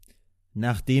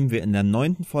Nachdem wir in der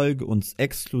 9. Folge uns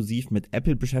exklusiv mit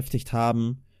Apple beschäftigt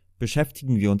haben,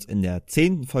 beschäftigen wir uns in der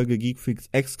 10. Folge Geekfreaks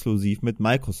exklusiv mit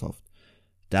Microsoft.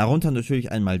 Darunter natürlich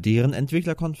einmal deren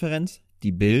Entwicklerkonferenz,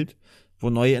 die Bild, wo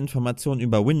neue Informationen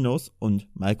über Windows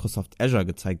und Microsoft Azure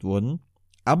gezeigt wurden,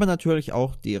 aber natürlich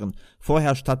auch deren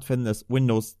vorher stattfindendes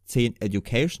Windows 10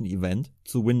 Education Event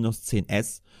zu Windows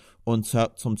 10S und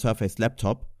zum Surface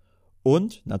Laptop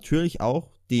und natürlich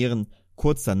auch deren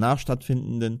kurz danach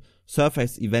stattfindenden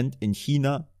Surface Event in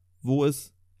China, wo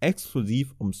es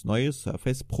exklusiv ums neue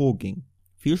Surface Pro ging.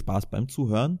 Viel Spaß beim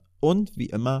Zuhören und wie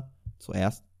immer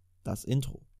zuerst das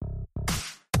Intro.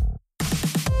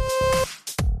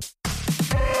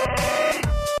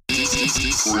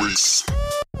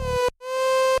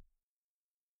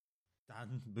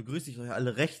 Dann begrüße ich euch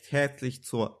alle recht herzlich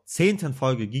zur 10.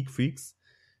 Folge Geekfreaks.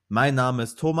 Mein Name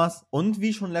ist Thomas und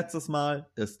wie schon letztes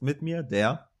Mal ist mit mir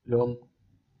der Jan.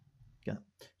 Ja.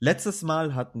 Letztes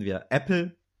Mal hatten wir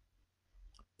Apple,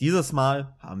 dieses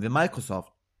Mal haben wir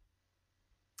Microsoft.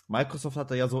 Microsoft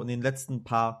hatte ja so in den letzten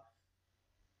paar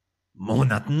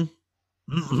Monaten,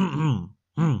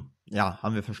 ja,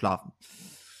 haben wir verschlafen,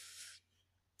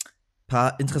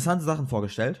 paar interessante Sachen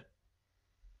vorgestellt.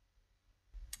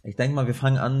 Ich denke mal, wir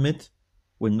fangen an mit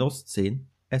Windows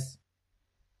 10S.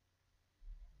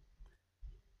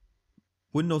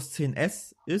 Windows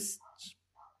 10S ist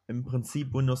im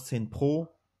Prinzip Windows 10 Pro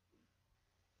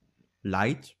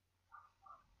Lite.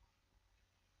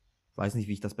 Weiß nicht,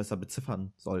 wie ich das besser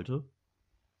beziffern sollte.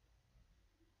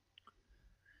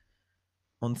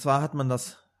 Und zwar hat man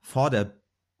das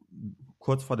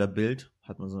kurz vor der Bild,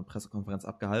 hat man so eine Pressekonferenz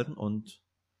abgehalten und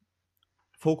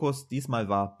Fokus diesmal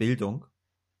war Bildung.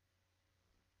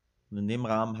 Und in dem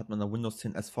Rahmen hat man da Windows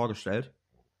 10S vorgestellt,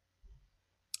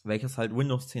 welches halt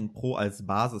Windows 10 Pro als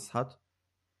Basis hat.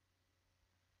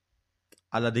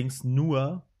 Allerdings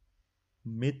nur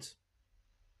mit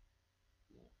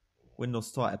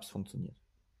Windows Store Apps funktioniert.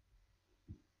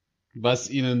 Was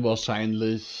ihnen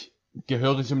wahrscheinlich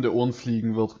gehörig um die Ohren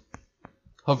fliegen wird.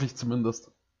 Hoffe ich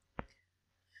zumindest.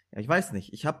 Ja, ich weiß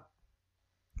nicht.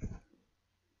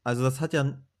 Also das hat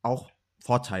ja auch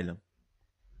Vorteile.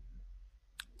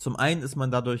 Zum einen ist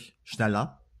man dadurch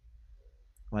schneller,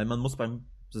 weil man muss beim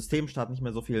Systemstart nicht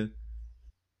mehr so viel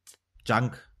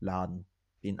Junk laden,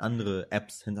 den andere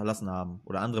Apps hinterlassen haben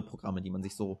oder andere Programme, die man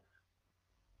sich so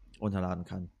runterladen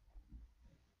kann.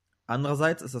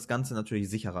 Andererseits ist das Ganze natürlich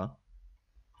sicherer.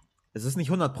 Es ist nicht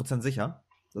 100% sicher.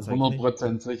 Das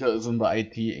 100% sicher ist in der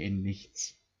IT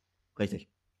nichts.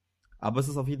 Richtig. Aber es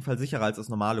ist auf jeden Fall sicherer als das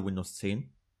normale Windows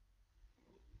 10.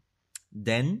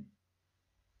 Denn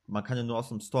man kann ja nur aus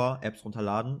dem Store Apps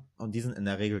runterladen und die sind in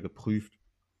der Regel geprüft.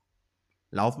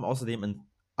 Laufen außerdem in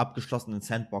abgeschlossenen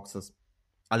Sandboxes.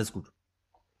 Alles gut.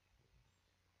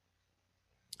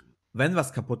 Wenn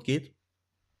was kaputt geht,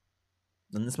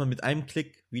 dann ist man mit einem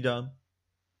Klick wieder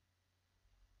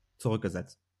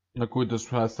zurückgesetzt. Na gut, das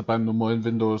hast du beim normalen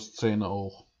Windows 10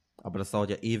 auch. Aber das dauert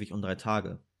ja ewig und 3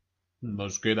 Tage.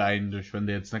 Das geht eigentlich, wenn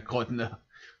du jetzt nicht gerade eine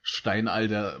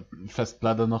steinalte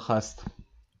Festplatte noch hast.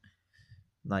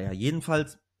 Naja,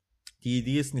 jedenfalls, die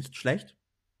Idee ist nicht schlecht.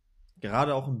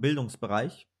 Gerade auch im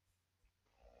Bildungsbereich.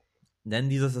 Denn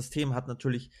dieses System hat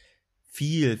natürlich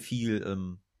viel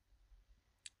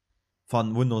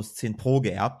von Windows 10 Pro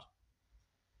geerbt.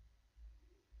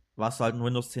 Was du halt in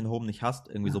Windows 10 Home nicht hast.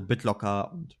 Irgendwie so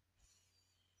BitLocker und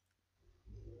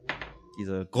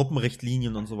diese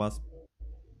Gruppenrichtlinien und sowas.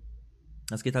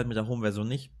 Das geht halt mit der Home-Version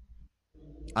nicht.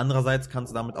 Andererseits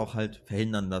kannst du damit auch halt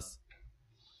verhindern, dass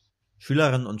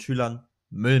Schülerinnen und Schülern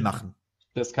Müll machen.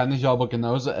 Das kann ich aber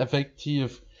genauso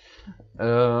effektiv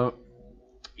über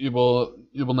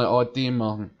eine AD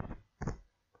machen.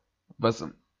 Was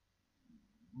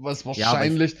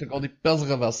wahrscheinlich sogar die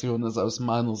bessere Version ist, aus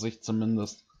meiner Sicht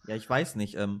zumindest. Ja, ich weiß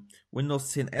nicht.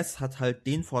 Windows 10S hat halt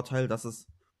den Vorteil, dass es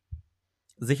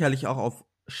sicherlich auch auf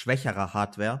schwächerer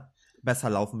Hardware besser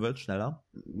laufen wird, schneller.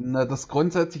 Na, das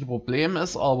grundsätzliche Problem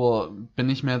ist, aber bin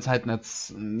ich mir jetzt halt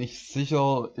nicht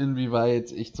sicher,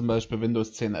 inwieweit ich zum Beispiel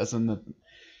Windows 10S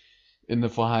in eine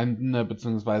vorhandene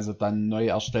bzw. dann neu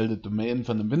erstellte Domain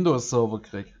von einem Windows-Server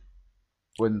kriege.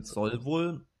 Und soll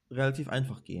wohl relativ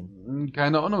einfach gehen.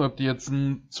 Keine Ahnung, ob die jetzt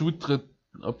eine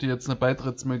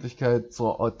Beitrittsmöglichkeit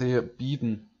zur AD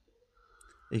bieten.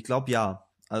 Ich glaube ja.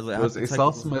 Also ich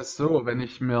sag's mal so, wenn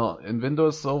ich mir einen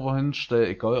Windows-Server hinstelle,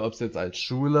 egal ob es jetzt als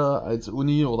Schule, als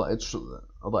Uni oder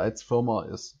als Firma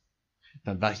ist,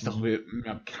 dann werde ich doch mir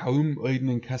kaum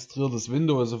irgendein kastriertes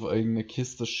Windows auf irgendeine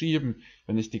Kiste schieben,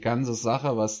 wenn ich die ganze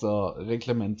Sache, was da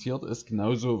reglementiert ist,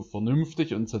 genauso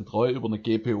vernünftig und zentral über eine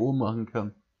GPU machen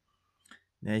kann.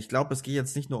 Ja, ich glaube, es geht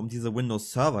jetzt nicht nur um diese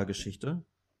Windows-Server-Geschichte.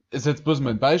 Ist jetzt bloß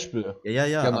mein Beispiel. Ja,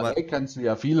 Generell aber, kannst du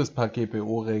ja vieles per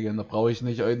GPO regeln. Da brauche ich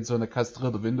nicht irgend so eine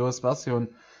kastrierte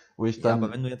Windows-Version, wo ich ja, aber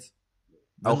dann wenn du jetzt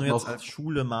auch als noch.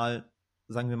 Schule mal,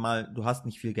 sagen wir mal, du hast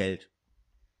nicht viel Geld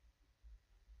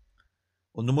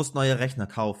und du musst neue Rechner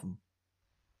kaufen,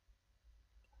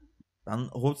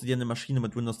 dann holst du dir eine Maschine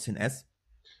mit Windows 10S,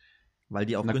 weil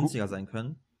die auch Na gut, günstiger sein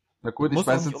können. na Du gut, ich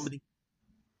weiß jetzt.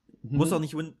 musst auch Hm,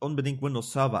 nicht unbedingt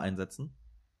Windows Server einsetzen,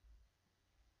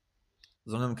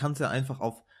 sondern kannst ja einfach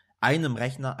auf einen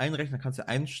Rechner kannst du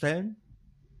einstellen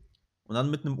und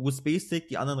dann mit einem USB-Stick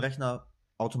die anderen Rechner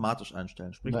automatisch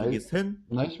einstellen. Sprich, du na, gehst hin,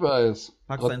 na, ich weiß.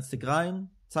 packst einen Stick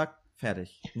rein, zack,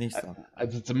 fertig. Nächster.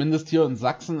 Also zumindest hier in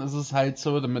Sachsen ist es halt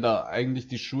so, damit da eigentlich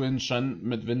die Schulen schon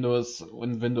mit Windows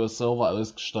und Windows Server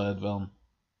ausgestattet werden.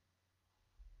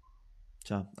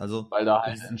 Tja, also Weil da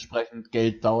halt ich, entsprechend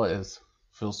Geld da ist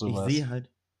für ich sowas. sehe halt,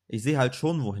 ich sehe halt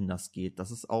schon, wohin das geht. Das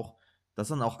ist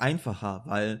dann auch einfacher,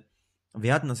 weil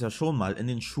wir hatten das ja schon mal in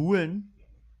den Schulen.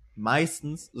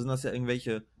 Meistens sind das ja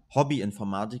irgendwelche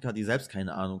Hobby-Informatiker, die selbst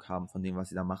keine Ahnung haben von dem, was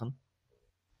sie da machen.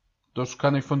 Das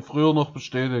kann ich von früher noch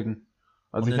bestätigen.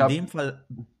 Also Und ich in habe, dem Fall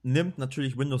nimmt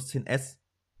natürlich Windows 10S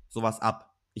sowas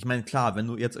ab. Ich meine, klar, wenn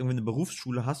du jetzt irgendwie eine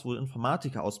Berufsschule hast, wo du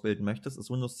Informatiker ausbilden möchtest, ist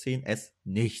Windows 10S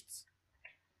nichts.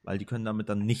 Weil die können damit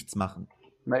dann nichts machen.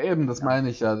 na eben, das meine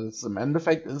ich ja. Das, im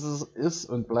Endeffekt ist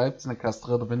und bleibt eine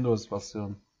kastrierte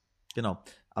Windows-Version. Genau.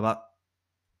 Aber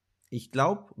ich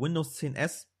glaube, Windows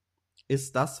 10S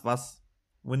ist das, was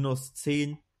Windows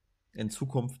 10 in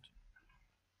Zukunft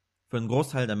für einen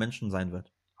Großteil der Menschen sein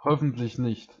wird. Hoffentlich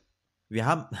nicht. Wir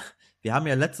haben, wir haben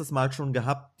ja letztes Mal schon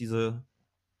gehabt, diese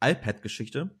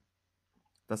iPad-Geschichte,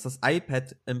 dass das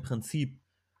iPad im Prinzip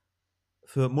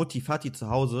für Mutti Fati zu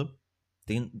Hause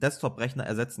den Desktop-Rechner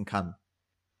ersetzen kann.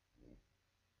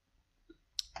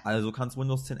 Also kann es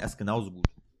Windows 10S genauso gut.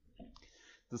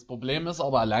 Das Problem ist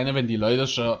aber alleine, wenn die Leute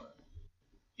schon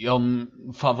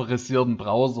ihren favorisierten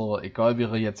Browser, egal wie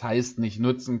er jetzt heißt, nicht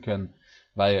nutzen können,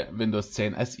 weil Windows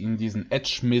 10S ihnen diesen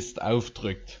Edge-Mist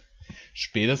aufdrückt.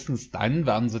 Spätestens dann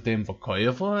werden sie dem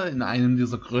Verkäufer in einem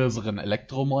dieser größeren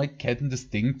Elektromarktketten das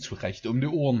Ding zurecht um die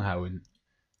Ohren hauen.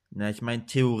 Na, ich meine,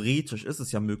 theoretisch ist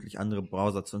es ja möglich, andere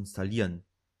Browser zu installieren.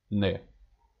 Nee.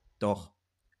 Doch,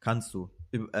 kannst du.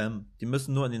 Die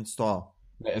müssen nur in den Store.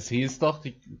 Es hieß doch,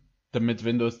 damit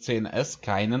Windows 10S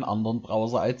keinen anderen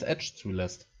Browser als Edge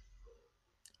zulässt.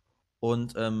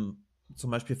 Und zum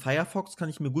Beispiel Firefox kann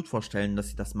ich mir gut vorstellen, dass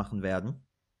sie das machen werden.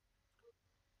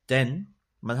 Denn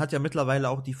man hat ja mittlerweile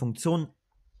auch die Funktion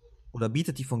oder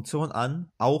bietet die Funktion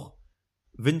an, auch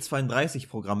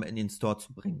Win32-Programme in den Store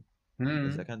zu bringen.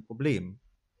 Das ist ja kein Problem.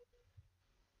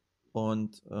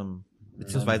 Und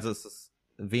beziehungsweise ist es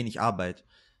wenig Arbeit.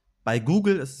 Bei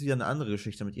Google ist es wieder eine andere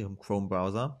Geschichte mit ihrem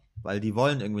Chrome-Browser, weil die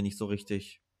wollen irgendwie nicht so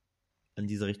richtig in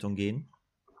diese Richtung gehen.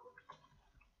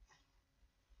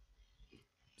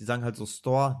 Die sagen halt so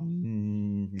Store,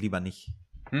 lieber nicht.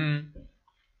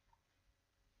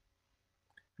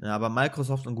 Ja, aber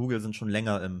Microsoft und Google sind schon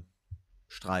länger im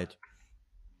Streit.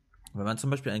 Wenn man zum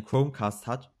Beispiel einen Chromecast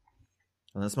hat,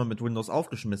 dann ist man mit Windows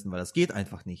aufgeschmissen, weil das geht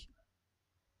einfach nicht.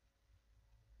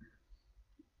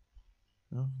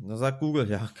 Ja, da sagt Google,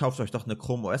 ja, kauft euch doch eine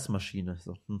Chrome OS Maschine.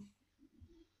 So,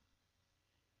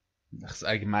 Das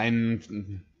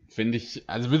allgemein finde ich,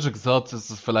 also wie schon gesagt, ist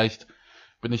es vielleicht,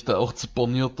 bin ich da auch zu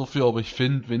borniert dafür, aber ich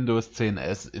finde Windows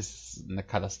 10S ist eine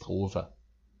Katastrophe.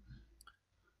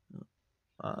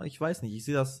 Ich weiß nicht, ich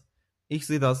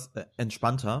sehe das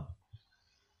entspannter.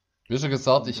 Wie schon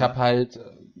gesagt, ich habe halt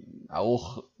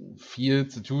auch viel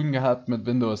zu tun gehabt mit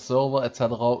Windows Server etc.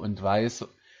 und weiß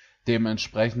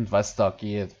dementsprechend, was da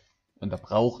geht. Und da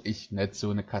brauche ich nicht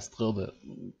so eine kastrierte,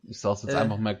 ich sag's jetzt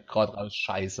einfach mal gerade raus,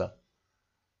 Scheiße.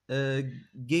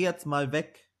 Geh jetzt mal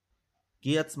weg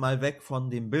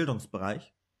von dem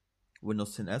Bildungsbereich,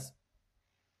 Windows 10S,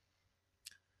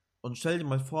 und stell dir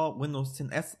mal vor, Windows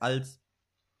 10S als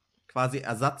quasi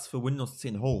Ersatz für Windows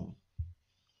 10 Home.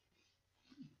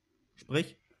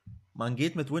 Sprich, man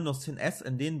geht mit Windows 10S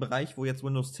in den Bereich, wo jetzt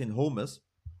Windows 10 Home ist,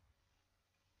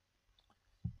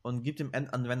 und gibt dem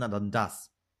Endanwender dann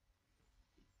das.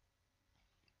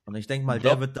 Und ich denke mal,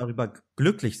 der wird darüber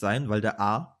glücklich sein, weil der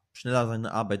A schneller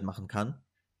seine Arbeit machen kann.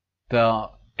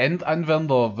 Der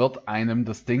Endanwender wird einem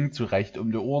das Ding zurecht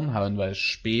um die Ohren hauen, weil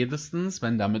spätestens,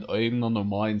 wenn da mit irgendeiner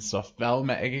normalen Software um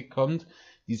die Ecke kommt,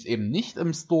 die es eben nicht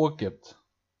im Store gibt,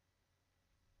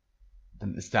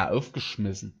 dann ist der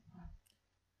aufgeschmissen.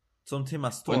 Zum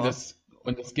Thema Store.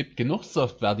 Und es gibt genug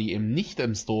Software, die eben nicht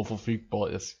im Store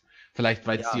verfügbar ist. Vielleicht,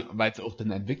 weil es auch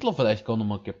den Entwickler vielleicht gar nicht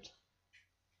mehr gibt.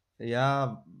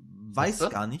 Ja, weiß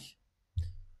gar nicht.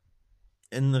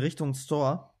 in Richtung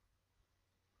Store.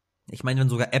 Ich meine, wenn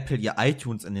sogar Apple ihr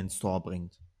iTunes in den Store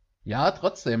bringt. Ja,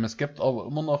 trotzdem, es gibt aber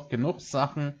immer noch genug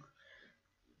Sachen,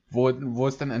 wo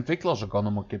es den Entwickler schon gar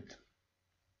nicht mehr gibt.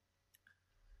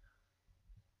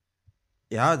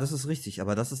 Ja, das ist richtig,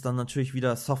 aber das ist dann natürlich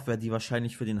wieder Software, die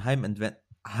wahrscheinlich für den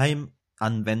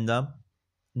Heimanwender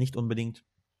nicht unbedingt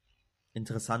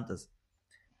interessant ist.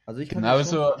 Also ich kann mir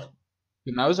schon...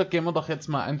 Genauso gehen wir doch jetzt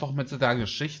mal einfach mit der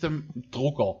Geschichte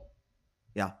Drucker.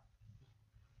 Ja,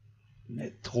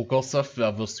 Eine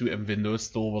Druckersoftware wirst du im Windows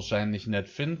Store wahrscheinlich nicht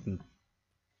finden.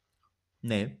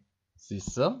 nee,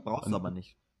 Siehst du? brauchst du aber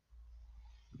nicht.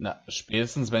 Na,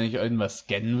 spätestens wenn ich irgendwas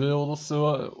scannen will oder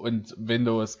so und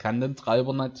Windows kann den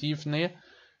Treiber nativ nicht,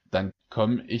 dann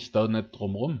komme ich da nicht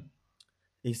drum rum.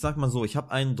 Ich sag mal so, ich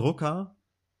habe einen Drucker,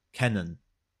 Canon.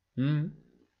 Hm.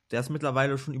 Der ist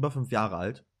mittlerweile schon über 5 Jahre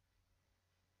alt.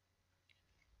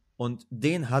 Und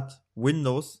den hat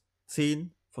Windows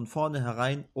 10 von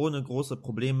vornherein ohne große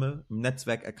Probleme im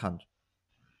Netzwerk erkannt.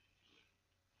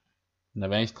 Na,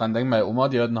 wenn ich dran denke, meine Oma,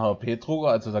 die hat einen HP-Drucker,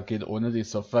 also da geht ohne die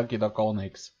Software geht da gar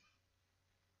nichts.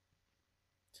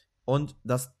 Und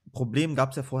das Problem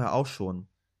gab es ja vorher auch schon.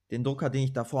 Den Drucker, den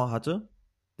ich davor hatte,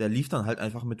 der lief dann halt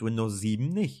einfach mit Windows 7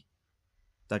 nicht.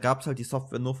 Da gab es halt die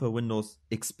Software nur für Windows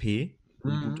XP, die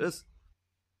gut ist.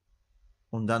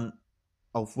 Und dann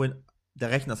der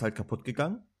Rechner ist halt kaputt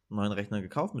gegangen, einen neuen Rechner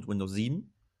gekauft mit Windows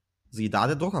 7. Siehe da,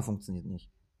 der Drucker funktioniert nicht.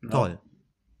 Ja. Toll.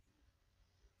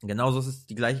 Genauso ist es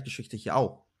die gleiche Geschichte hier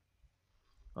auch.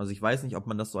 Also ich weiß nicht, ob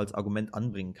man das so als Argument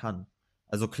anbringen kann.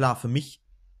 Also klar, für mich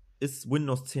ist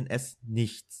Windows 10S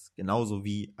nichts. Genauso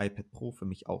wie iPad Pro für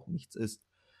mich auch nichts ist.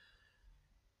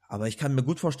 Aber ich kann mir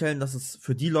gut vorstellen, dass es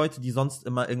für die Leute, die sonst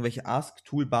immer irgendwelche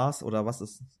ASC-Toolbars oder was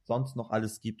es sonst noch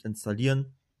alles gibt,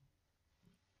 installieren,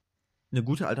 eine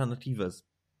gute Alternative ist.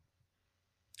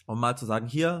 Um mal zu sagen,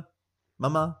 hier,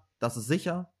 Mama, das ist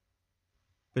sicher.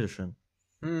 Bitteschön.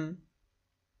 Hm.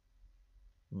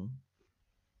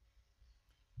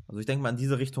 Also ich denke mal, in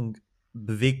diese Richtung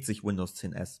bewegt sich Windows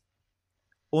 10S.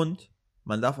 Und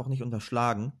man darf auch nicht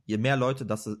unterschlagen, je mehr Leute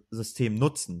das System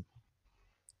nutzen,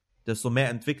 desto mehr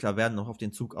Entwickler werden noch auf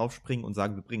den Zug aufspringen und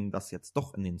sagen, wir bringen das jetzt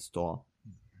doch in den Store.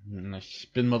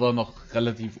 Ich bin mir da noch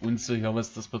relativ unsicher,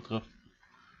 was das betrifft.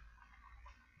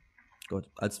 Gut,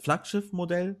 als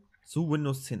Flaggschiff-Modell zu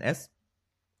Windows 10S.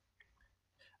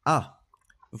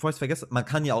 Bevor ich es vergesse, man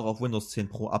kann ja auch auf Windows 10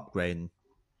 Pro upgraden.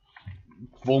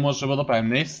 Wo wir schon wieder beim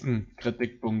nächsten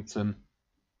Kritikpunkt sind.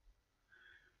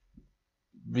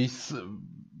 Wie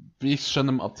ich schon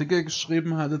im Artikel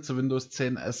geschrieben hatte zu Windows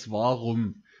 10S,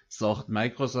 warum sagt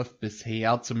Microsoft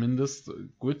bisher zumindest,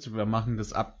 gut, wir machen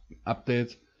das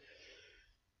Update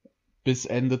bis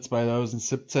Ende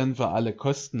 2017 für alle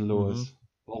kostenlos.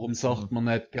 Warum sagt man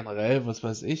nicht generell, was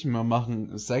weiß ich, wir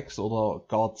machen 6 oder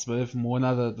gar 12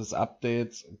 Monate des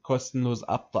Updates kostenlos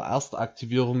ab der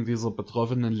Erstaktivierung dieser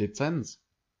betroffenen Lizenz?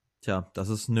 Tja, das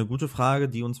ist eine gute Frage,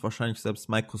 die uns wahrscheinlich selbst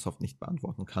Microsoft nicht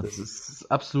beantworten kann. Das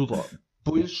ist absoluter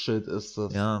Bullshit, ist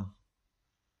das. Ja.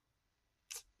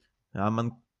 Ja,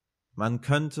 man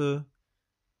könnte,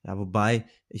 ja, wobei,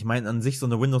 ich meine, an sich so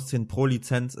eine Windows 10 Pro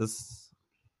Lizenz ist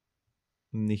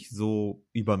nicht so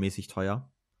übermäßig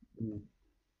teuer.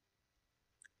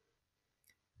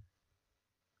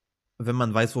 Wenn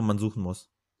man weiß, wo man suchen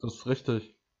muss. Das ist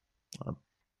richtig. Ja.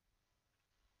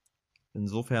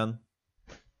 Insofern,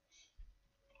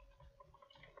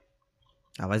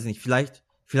 ja, weiß ich nicht, vielleicht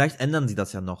ändern sie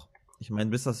das ja noch. Ich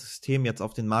meine, bis das System jetzt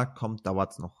auf den Markt kommt,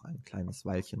 dauert es noch ein kleines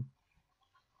Weilchen.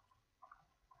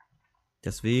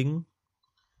 Deswegen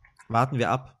warten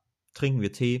wir ab, trinken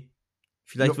wir Tee.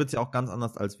 Vielleicht wird es ja auch ganz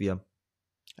anders, als wir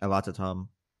erwartet haben.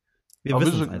 Wir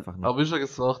wissen es einfach nicht. Aber wie schon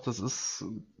gesagt, das ist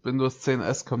Windows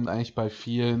 10S kommt eigentlich bei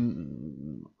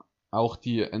vielen, auch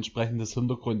die entsprechendes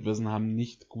Hintergrundwissen haben,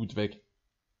 nicht gut weg.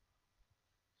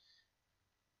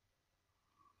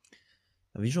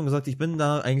 Wie schon gesagt, ich bin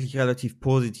da eigentlich relativ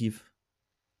positiv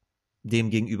dem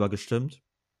gegenüber gestimmt.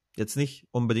 Jetzt nicht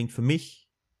unbedingt für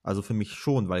mich, also für mich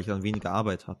schon, weil ich dann weniger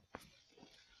Arbeit habe.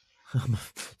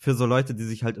 Für so Leute, die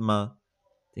sich halt immer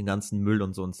den ganzen Müll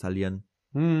und so installieren.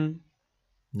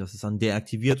 Dass es dann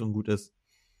deaktiviert und gut ist.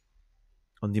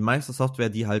 Und die meiste Software,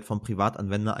 die halt vom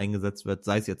Privatanwender eingesetzt wird,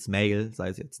 sei es jetzt Mail, sei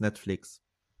es jetzt Netflix,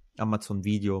 Amazon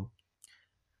Video,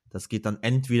 das geht dann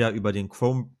entweder über den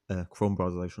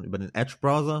Chrome-Browser, sag ich schon, über den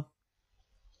Edge-Browser.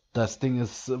 Das Ding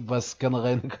ist, was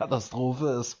generell eine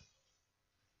Katastrophe ist.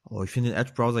 Oh, ich finde den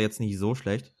Edge-Browser jetzt nicht so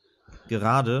schlecht.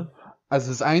 Gerade. Also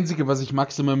das Einzige, was ich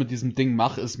maximal mit diesem Ding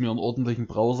mache, ist mir einen ordentlichen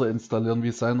Browser installieren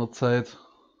wie seinerzeit.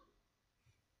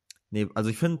 Nee, also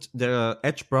ich finde, der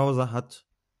Edge-Browser hat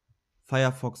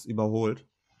Firefox überholt.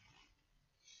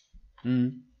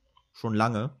 Schon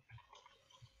lange.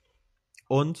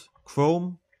 Und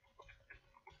Chrome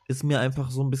ist mir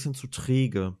einfach so ein bisschen zu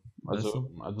träge. Weißt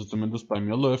du? Also zumindest bei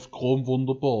mir läuft Chrome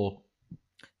wunderbar.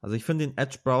 Also ich finde den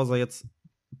Edge-Browser jetzt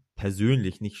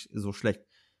persönlich nicht so schlecht.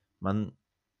 Er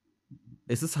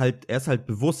ist halt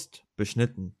bewusst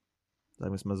beschnitten.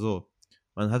 Sagen wir es mal so.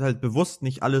 Man hat halt bewusst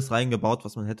nicht alles reingebaut,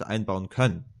 was man hätte einbauen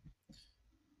können.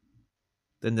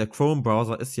 Denn der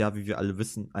Chrome-Browser ist ja, wie wir alle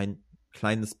wissen, ein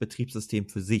kleines Betriebssystem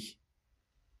für sich.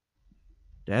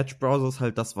 Der Edge-Browser ist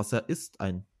halt das, was er ist,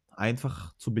 ein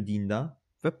einfach zu bedienender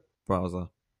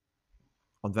Webbrowser.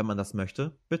 Und wenn man das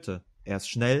möchte, bitte. Er ist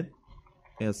schnell,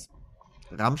 er ist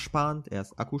RAM-sparend, er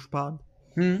ist akkusparend.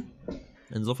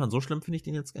 Insofern, so schlimm finde ich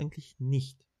den jetzt eigentlich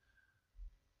nicht.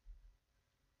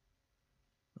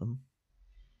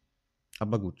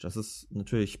 Aber gut, das ist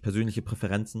natürlich persönliche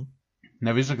Präferenzen.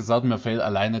 Na, wie schon gesagt, mir fehlt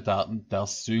alleine der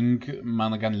Sync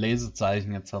meiner ganzen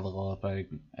Lesezeichen etc. bei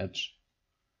Edge.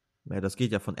 Ja, das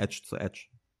geht ja von Edge zu Edge.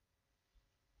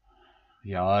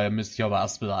 Ja, müsste ich aber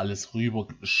erst wieder alles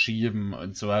rüberschieben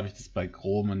und so habe ich das bei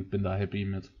Chrome und bin da happy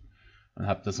mit. Und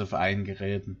habe das auf allen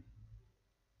Geräten.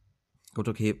 Gut,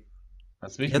 okay.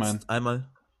 Was will ich meinen?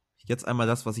 Jetzt einmal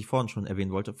das, was ich vorhin schon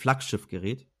erwähnen wollte.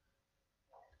 Flaggschiff-Gerät.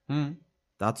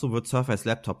 Dazu wird Surface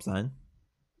Laptop sein.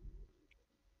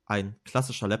 Ein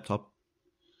klassischer Laptop,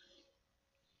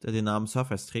 der den Namen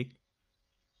Surface trägt.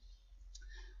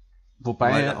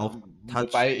 Wobei ich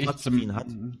Touchscreen hat.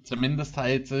 Zumindest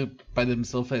halt bei dem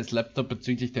Surface Laptop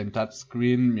bezüglich dem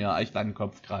Touchscreen mir echt an den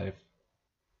Kopf greife.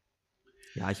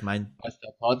 Ja, ich meine. Aus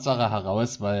der Tatsache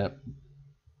heraus, weil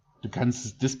du kannst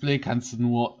das Display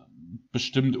nur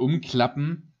bestimmt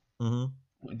umklappen.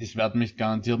 Und ich werde mich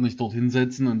garantiert nicht dort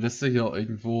hinsetzen und wisst ihr, hier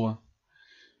irgendwo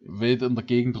wild in der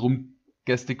Gegend rum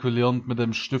gestikulierend mit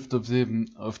dem Stift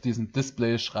auf diesem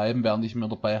Display schreiben, während ich mir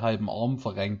dabei halben Arm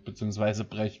verrenkt bzw.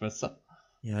 brech, weißt du?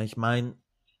 Ja, ich meine,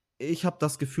 ich habe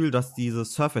das Gefühl, dass diese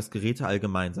Surface-Geräte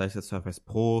allgemein, sei es jetzt Surface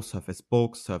Pro, Surface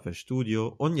Book, Surface Studio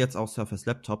und jetzt auch Surface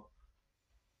Laptop,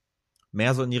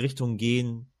 mehr so in die Richtung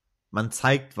gehen, man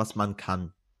zeigt, was man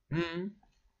kann.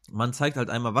 Man zeigt halt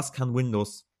einmal, was kann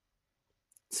Windows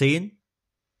 10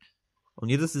 und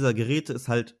jedes dieser Geräte ist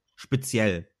halt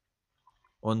speziell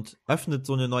und öffnet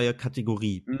so eine neue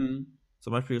Kategorie.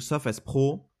 Zum Beispiel Surface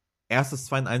Pro, erstes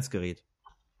 2-in-1 Gerät.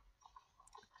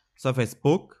 Surface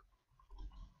Book,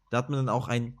 da hat man dann auch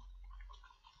ein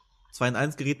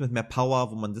 2-in-1 Gerät mit mehr Power,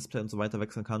 wo man Display und so weiter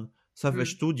wechseln kann. Surface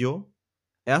Studio,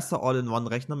 erster All-in-One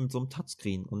Rechner mit so einem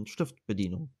Touchscreen und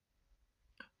Stiftbedienung.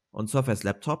 Und Surface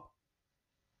Laptop,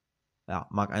 ja,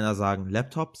 mag einer sagen,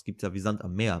 Laptops gibt ja wie Sand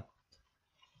am Meer.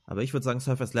 Aber ich würde sagen,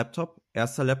 Surface Laptop,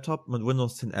 erster Laptop mit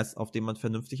Windows 10 auf dem man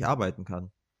vernünftig arbeiten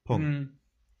kann. Punkt.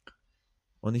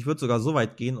 Und ich würde sogar so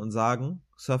weit gehen und sagen,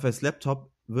 Surface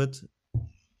Laptop wird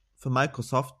für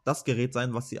Microsoft das Gerät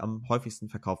sein, was sie am häufigsten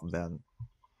verkaufen werden.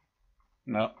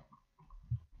 Ja.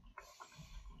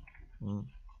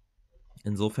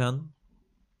 Insofern.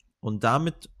 Und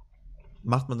damit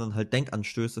macht man dann halt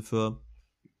Denkanstöße für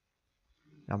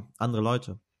andere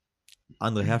Leute,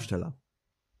 andere Hersteller.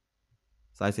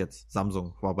 Sei es jetzt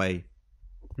Samsung, Huawei,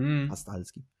 fast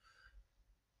alles gibt.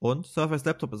 Und Surface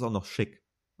Laptop ist auch noch schick.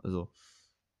 Also,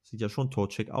 sieht ja schon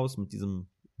totschick aus mit diesem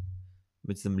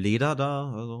Leder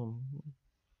da. Also.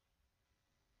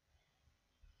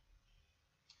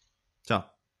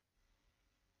 Tja.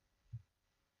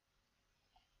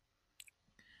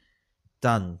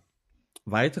 Dann,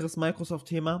 weiteres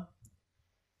Microsoft-Thema.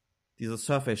 Dieses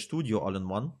Surface Studio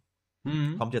All-in-One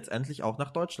kommt jetzt endlich auch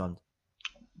nach Deutschland.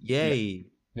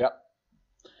 Yay! Ja.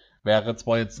 Wäre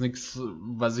zwar jetzt nichts,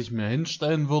 was ich mir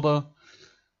hinstellen würde,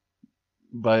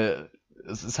 weil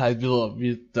es ist halt wieder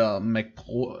wie der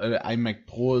iMac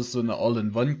Pro ist so eine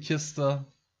All-in-One-Kiste.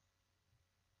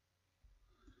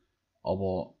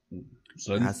 Aber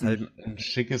sonst ist halt ein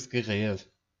schickes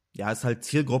Gerät. Ja, ist halt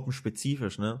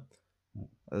zielgruppenspezifisch, ne?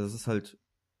 Also es ist halt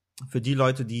für die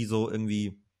Leute, die so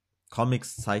irgendwie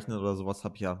Comics zeichnen oder sowas,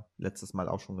 habe ich ja letztes Mal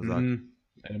auch schon gesagt.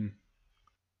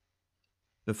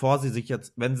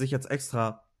 Wenn sich jetzt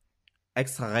extra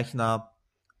Rechner,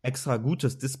 extra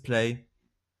gutes Display,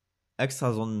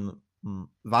 extra so ein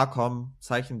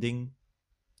Wacom-Zeichending,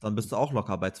 dann bist du auch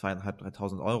locker bei 2.500,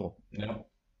 3.000 Euro. Ja.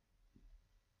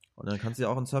 Und dann kannst du ja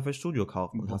auch ein Surface Studio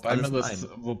kaufen. Wobei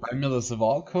mir das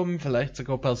Wacom vielleicht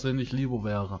sogar persönlich lieber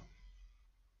wäre.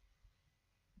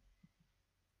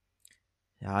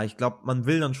 Ja, ich glaube, man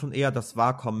will dann schon eher das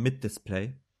Wacom mit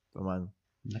Display, wenn man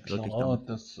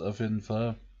das auf jeden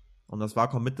Fall. Und das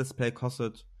Wacom mit Display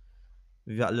kostet,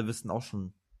 wie wir alle wissen, auch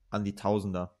schon an die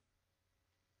Tausender.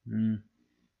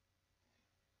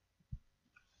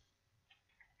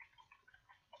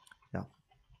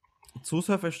 Zu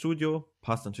Surface Studio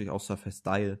passt natürlich auch Surface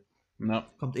Style. Ja.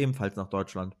 Kommt ebenfalls nach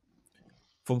Deutschland.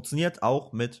 Funktioniert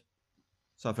auch mit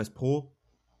Surface Pro,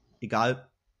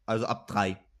 egal, also ab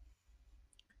 3.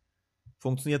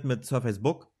 Funktioniert mit Surface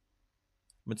Book,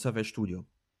 mit Surface Studio.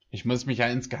 Ich muss mich ja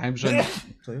insgeheim schon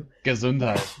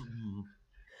Gesundheit.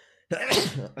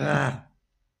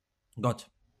 Gott.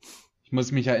 Ich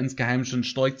muss mich ja insgeheim schon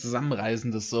stark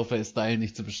zusammenreißen, das Surface Style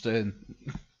nicht zu bestellen.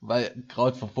 Weil,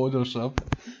 gerade für Photoshop,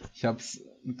 ich hab's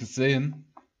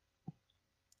gesehen.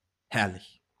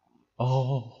 Herrlich.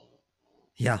 Oh.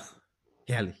 Ja,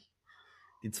 herrlich.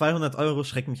 Die 200 Euro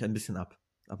schrecken mich ein bisschen ab.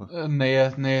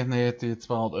 Nee, die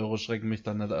 200 Euro schrecken mich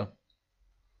dann nicht ab.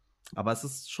 Aber es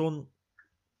ist schon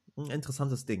ein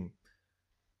interessantes Ding.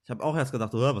 Ich habe auch erst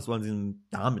gedacht, was wollen sie denn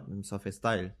da mit einem Surface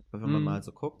Style? Aber wenn man mal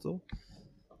so guckt, so,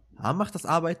 ja, macht das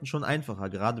Arbeiten schon einfacher,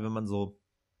 gerade wenn man so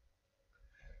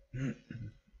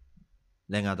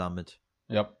länger damit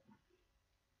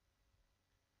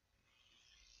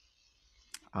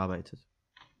arbeitet.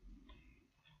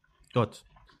 Gott.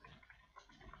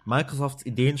 Microsofts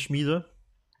Ideenschmiede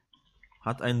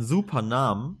hat einen super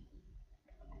Namen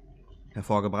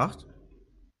hervorgebracht.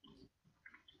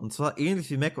 Und zwar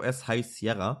ähnlich wie macOS High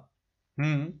Sierra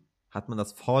hat man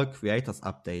das Fall Creators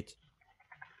Update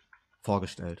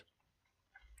vorgestellt.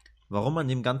 Warum man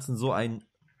dem Ganzen so einen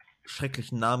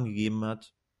schrecklichen Namen gegeben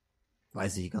hat,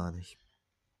 weiß ich gar nicht.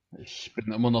 Ich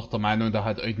bin immer noch der Meinung, da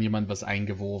hat irgendjemand was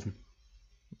eingeworfen.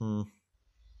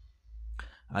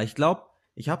 Aber ich glaube,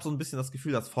 ich habe so ein bisschen das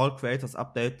Gefühl, das Fall Creators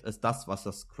Update ist das, was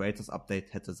das Creators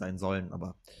Update hätte sein sollen,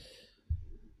 aber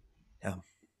ja.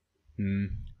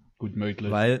 Gut möglich.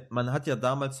 Weil man hat ja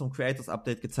damals zum Creators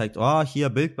Update gezeigt, hier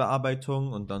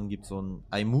Bildbearbeitung und dann gibt es so ein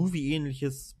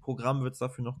iMovie-ähnliches Programm, wird es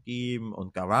dafür noch geben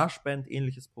und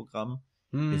GarageBand-ähnliches Programm.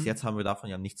 Bis jetzt haben wir davon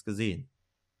ja nichts gesehen.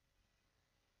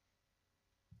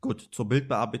 Gut, zur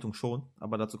Bildbearbeitung schon,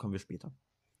 aber dazu kommen wir später.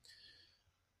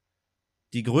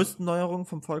 Die größten Neuerungen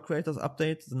vom Fall Creators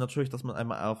Update sind natürlich, dass man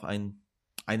einmal auf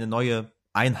eine neue,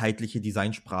 einheitliche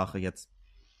Designsprache jetzt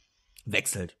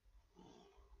wechselt.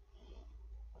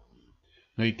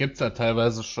 Die gibt's ja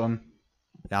teilweise schon.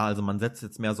 Ja, also man setzt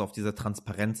jetzt mehr so auf diese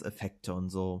Transparenzeffekte und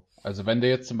so. Also wenn du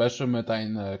jetzt zum Beispiel mit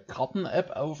deiner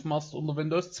Karten-App aufmachst unter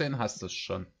Windows 10, hast du es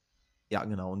schon. Ja,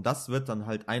 genau. Und das wird dann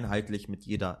halt einheitlich mit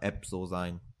jeder App so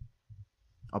sein.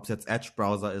 Ob es jetzt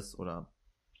Edge-Browser ist oder...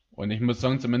 Und ich muss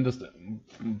sagen, zumindest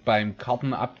beim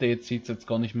Karten-Update sieht es jetzt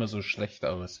gar nicht mehr so schlecht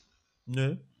aus.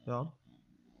 Nö, ja.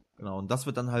 Genau, und das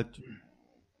wird dann halt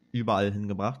überall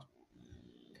hingebracht.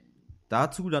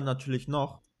 Dazu dann natürlich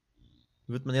noch,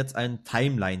 wird man jetzt ein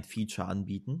Timeline-Feature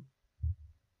anbieten.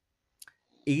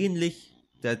 Ähnlich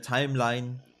der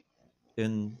Timeline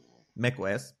in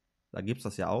macOS, da gibt's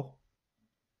das ja auch.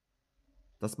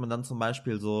 Dass man dann zum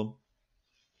Beispiel so,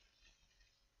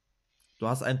 du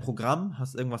hast ein Programm,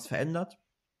 hast irgendwas verändert,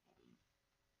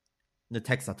 eine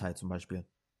Textdatei zum Beispiel,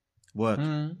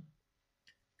 Word.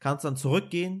 Kannst dann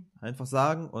zurückgehen, einfach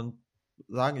sagen,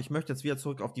 ich möchte jetzt wieder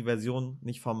zurück auf die Version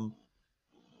nicht vom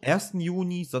 1.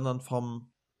 Juni, sondern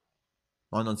vom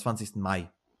 29.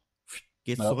 Mai.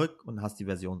 Gehst zurück und hast die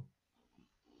Version.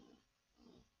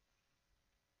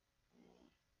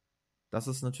 Das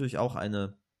ist natürlich auch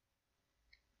eine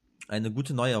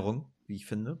gute Neuerung, wie ich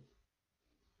finde.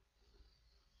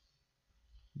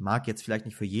 Mag jetzt vielleicht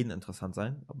nicht für jeden interessant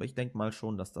sein, aber ich denke mal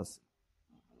schon, dass das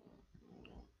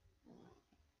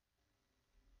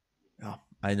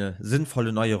eine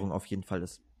sinnvolle Neuerung auf jeden Fall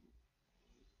ist.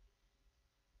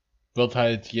 Wird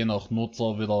halt je nach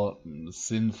Nutzer wieder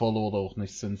sinnvoller oder auch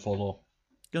nicht sinnvoller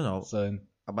sein.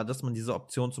 Aber dass man diese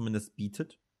Option zumindest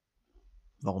bietet,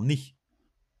 warum nicht?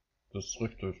 Das ist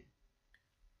richtig.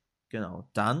 Genau.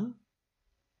 Dann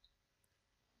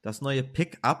das neue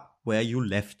Pick Up Where You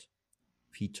Left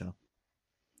Feature.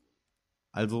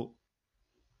 Also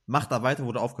mach da weiter,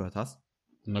 wo du aufgehört hast.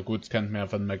 Na gut, das kennt man ja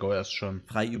von macOS schon.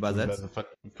 Frei übersetzt.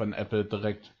 Von Apple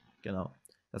direkt. Genau.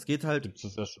 Das geht halt. Gibt's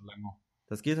das ja schon länger.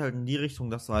 Das geht halt in die Richtung,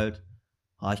 dass du halt,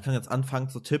 ich kann jetzt anfangen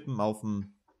zu tippen auf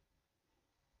dem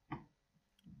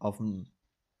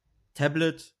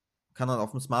Tablet, kann dann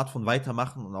auf dem Smartphone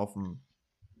weitermachen und auf dem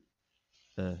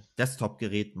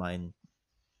Desktop-Gerät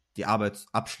die Arbeit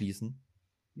abschließen.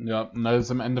 Ja, das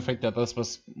ist im Endeffekt ja das,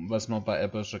 was man bei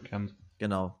Apple schon kennt.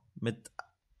 Genau. Mit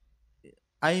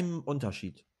einem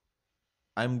Unterschied.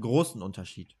 Einem großen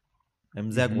Unterschied.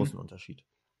 Einem sehr großen Unterschied.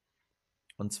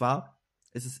 Und zwar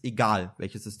ist es egal,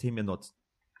 welches System ihr nutzt.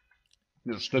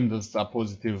 Ja, stimmt, das ist der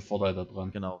positive Vorteil daran.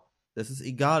 Genau. Es ist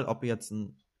egal, ob ihr jetzt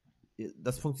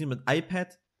das funktioniert mit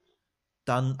iPad,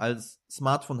 dann als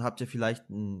Smartphone habt ihr vielleicht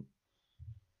ein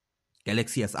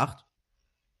Galaxy S8.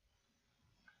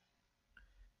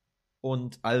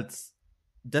 Und als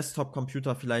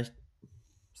Desktop-Computer vielleicht,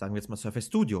 sagen wir jetzt mal Surface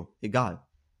Studio, egal.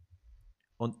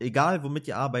 Und egal, womit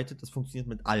ihr arbeitet, das funktioniert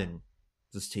mit allen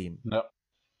Systemen. Ja.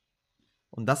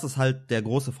 Und das ist halt der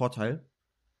große Vorteil.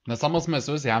 Na, sagen wir es mal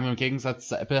so, sie haben im Gegensatz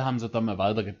zu Apple, haben sie da mal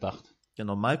weitergedacht.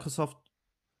 Genau, Microsoft,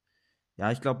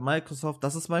 ja, ich glaube Microsoft,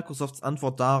 das ist Microsofts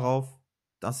Antwort darauf,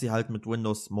 dass sie halt mit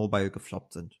Windows Mobile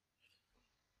gefloppt sind.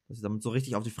 Dass sie damit so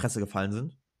richtig auf die Fresse gefallen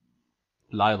sind.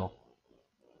 Leider.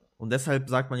 Und deshalb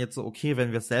sagt man jetzt so, okay,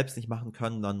 wenn wir es selbst nicht machen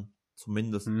können, dann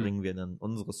zumindest bringen wir dann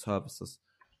unsere Services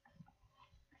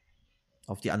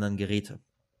auf die anderen Geräte.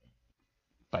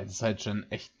 Weil das halt schon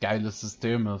ein echt geiles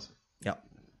System ist. Ja.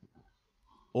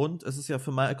 Und es ist ja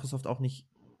für Microsoft auch nicht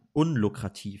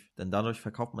unlukrativ, denn dadurch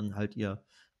verkauft man halt ihr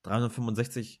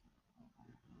 365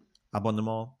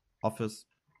 Abonnement, Office.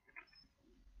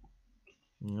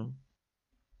 Ja.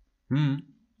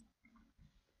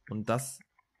 Und das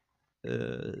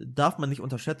darf man nicht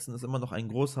unterschätzen, ist immer noch eine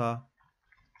große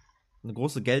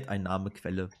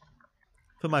Geldeinnahmequelle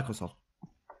für Microsoft.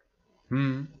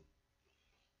 Ja.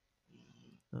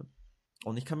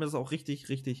 Und ich kann mir das auch richtig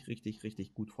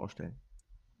gut vorstellen.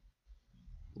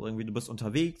 So irgendwie, du bist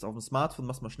unterwegs auf dem Smartphone,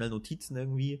 machst mal schnell Notizen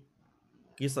irgendwie,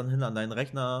 gehst dann hin an deinen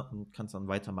Rechner und kannst dann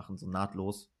weitermachen, so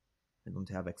nahtlos hin und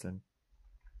her wechseln.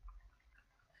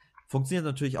 Funktioniert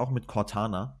natürlich auch mit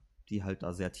Cortana, die halt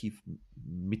da sehr tief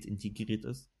mit integriert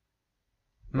ist.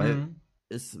 Weil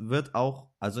es wird auch,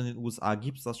 also in den USA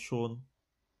gibt es das schon,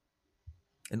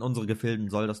 in unsere Gefilden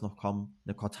soll das noch kommen,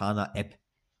 eine Cortana-App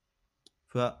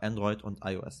für Android und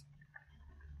iOS.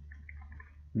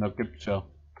 Na, gibt's ja.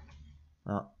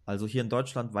 Ja, also hier in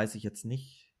Deutschland weiß ich jetzt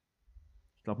nicht.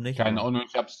 Ich glaube nicht. Keine Ahnung,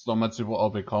 ich hab's damals über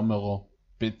AB-Kamera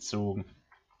bezogen.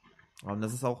 Und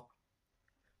das ist auch,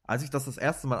 als ich das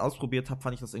erste Mal ausprobiert habe,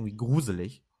 fand ich das irgendwie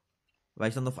gruselig. Weil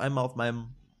ich dann auf einmal auf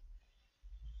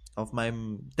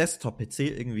meinem Desktop-PC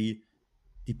irgendwie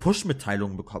die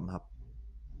Push-Mitteilungen bekommen habe.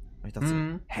 Und ich dachte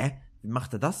so, hä? Wie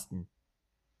macht er das denn?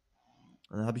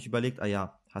 Und dann habe ich überlegt,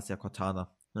 hast ja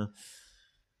Cortana. Ne?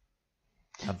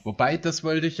 Ja. Wobei, das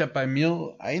wollte ich ja bei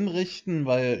mir einrichten,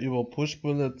 weil über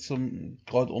Push-Bullet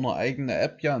gerade ohne eigene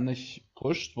App ja nicht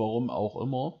pusht, warum auch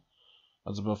immer.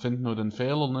 Also wir finden nur den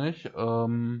Fehler nicht.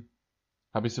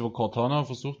 Habe ich es über Cortana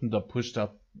versucht und da pusht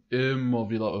er immer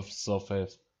wieder auf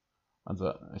Surface.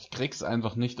 Also ich krieg's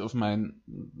einfach nicht auf meinen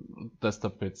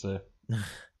Desktop-PC.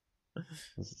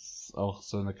 Das ist auch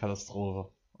so eine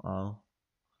Katastrophe.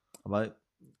 Aber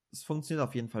es funktioniert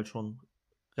auf jeden Fall schon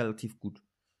relativ gut.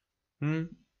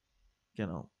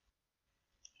 Genau.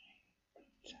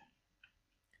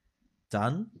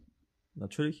 Dann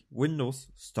natürlich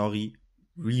Windows Story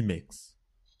Remix.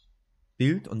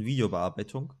 Bild- und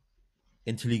Videobearbeitung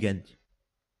intelligent.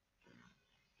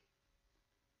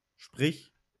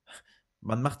 Sprich,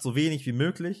 man macht so wenig wie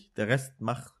möglich, der Rest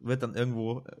wird dann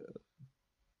irgendwo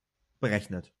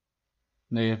berechnet.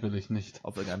 Nee, will ich nicht.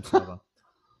 Auf irgendeinem Server.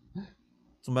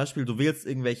 Zum Beispiel, du wählst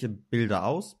irgendwelche Bilder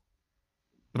aus,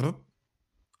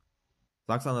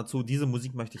 sagst dann dazu, diese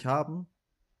Musik möchte ich haben,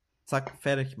 zack,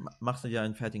 fertig, machst du dir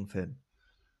einen fertigen Film.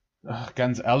 Ach,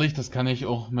 ganz ehrlich, das kann ich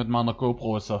auch mit meiner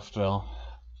GoPro-Software.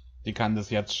 Die kann das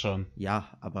jetzt schon.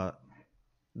 Ja, aber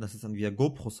das ist dann wieder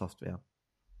GoPro-Software.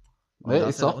 Nee,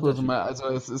 ich sag bloß mal, also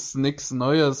es ist nichts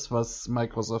Neues, was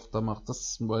Microsoft da macht.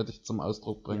 Das wollte ich zum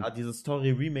Ausdruck bringen. Ja, dieses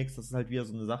Story Remix, das ist halt wieder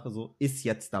so eine Sache, so ist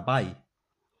jetzt dabei.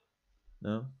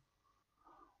 Ne?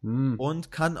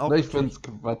 Und kann auch. Ich find's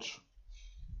Quatsch.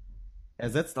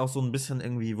 Ersetzt auch so ein bisschen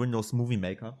irgendwie Windows Movie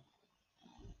Maker.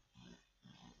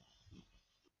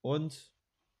 Und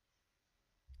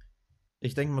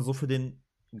ich denke mal so für den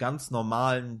ganz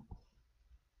normalen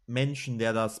Menschen,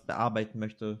 der das bearbeiten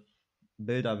möchte,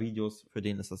 Bilder, Videos, für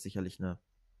den ist das sicherlich eine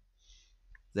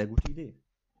sehr gute Idee.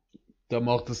 Da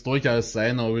macht es durchaus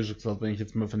sein, aber wie gesagt, wenn ich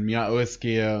jetzt mal von mir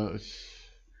ausgehe,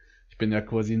 ich bin ja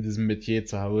quasi in diesem Metier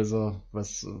zu Hause,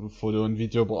 was Foto- und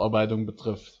Videobearbeitung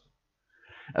betrifft.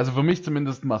 Also für mich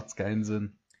zumindest macht's keinen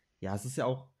Sinn. Ja, es ist ja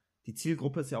auch, die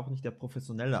Zielgruppe ist ja auch nicht der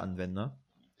professionelle Anwender.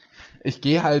 Ich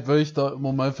gehe halt wirklich da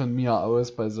immer mal von mir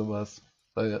aus bei sowas.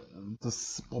 Weil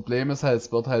das Problem ist halt,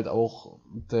 es wird halt auch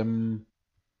dem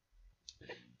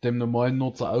normalen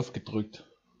Nutzer aufgedrückt.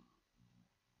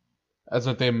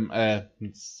 Also das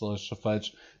ist schon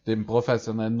falsch, dem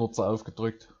professionellen Nutzer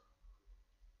aufgedrückt.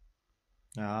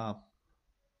 Ja.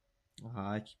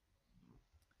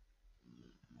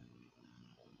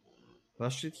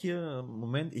 Was steht hier?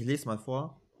 Moment, ich lese mal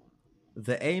vor.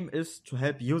 The aim is to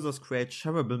help users create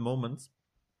shareable moments,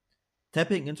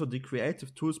 tapping into the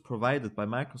creative tools provided by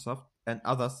Microsoft and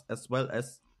others, as well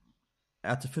as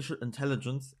artificial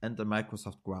intelligence and the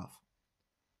Microsoft Graph.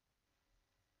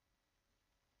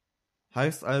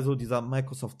 Heißt also, dieser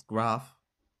Microsoft Graph,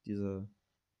 diese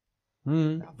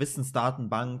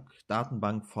Wissensdatenbank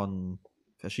von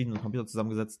verschiedenen Computern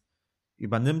zusammengesetzt,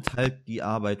 übernimmt halt die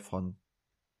Arbeit von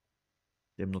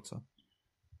dem Nutzer.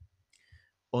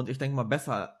 Und ich denke mal,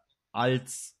 besser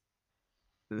als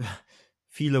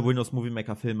viele Windows Movie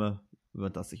Maker Filme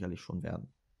wird das sicherlich schon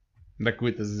werden. Na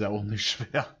gut, das ist ja auch nicht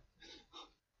schwer.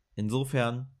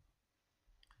 Insofern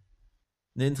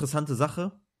eine interessante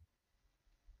Sache,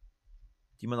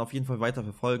 die man auf jeden Fall weiter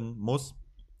verfolgen muss.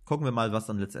 Gucken wir mal, was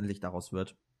dann letztendlich daraus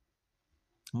wird.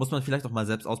 Muss man vielleicht auch mal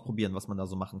selbst ausprobieren, was man da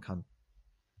so machen kann.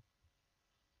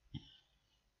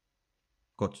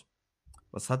 Gut.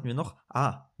 Was hatten wir noch?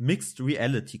 Mixed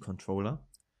Reality Controller.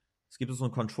 Es gibt so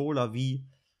einen Controller wie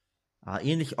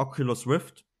ähnlich Oculus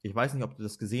Rift. Ich weiß nicht, ob du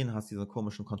das gesehen hast, diesen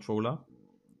komischen Controller.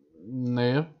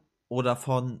 Nee. Oder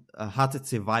von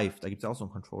HTC Vive. Da gibt es ja auch so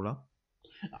einen Controller.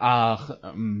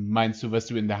 Ach, meinst du, was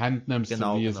du in der Hand nimmst,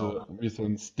 Genau, wie so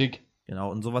ein Stick?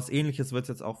 Genau, und sowas ähnliches wird es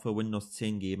jetzt auch für Windows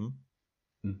 10 geben.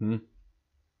 Mhm.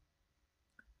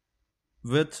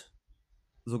 Wird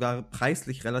sogar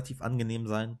preislich relativ angenehm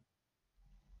sein.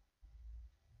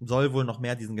 Soll wohl noch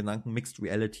mehr diesen Gedanken Mixed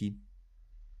Reality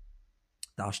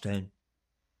darstellen.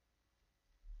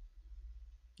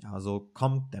 Ja, so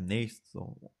kommt demnächst.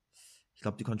 So. Ich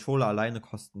glaube, die Controller alleine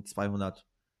kosten $200.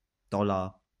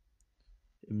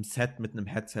 Im Set mit einem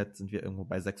Headset sind wir irgendwo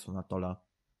bei $600.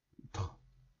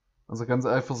 Also ganz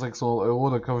einfach 600 Euro,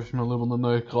 da kaufe ich mir lieber eine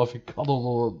neue Grafikkarte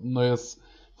oder ein neues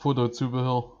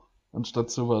Fotozubehör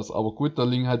anstatt sowas. Aber gut, da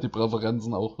liegen halt die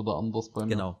Präferenzen auch wieder anders bei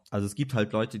mir. Genau, also es gibt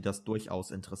halt Leute, die das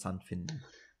durchaus interessant finden.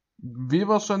 Wie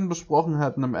wir schon besprochen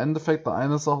hatten, im Endeffekt der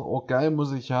eine sagt, oh geil,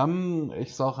 muss ich haben.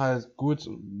 Ich sag halt, gut,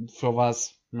 für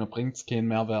was? Mir bringt's keinen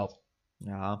Mehrwert.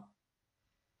 Ja.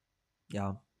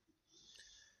 Ja.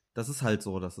 Das ist halt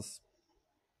so, das ist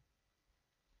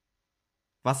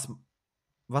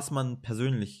was man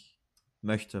persönlich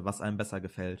möchte, was einem besser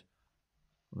gefällt.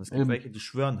 Und es gibt welche, die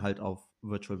schwören halt auf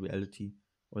Virtual Reality.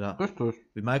 Oder Richtig.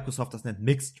 wie Microsoft das nennt,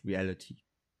 Mixed Reality.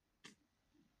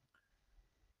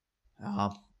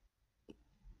 Ja.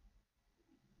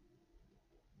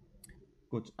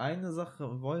 Gut, eine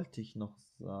Sache wollte ich noch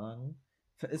sagen.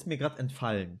 Ist mir gerade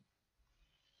entfallen.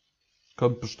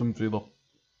 Kommt bestimmt wieder.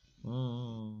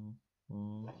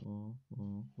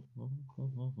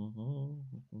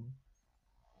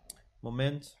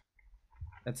 Moment.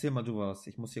 Erzähl mal du was.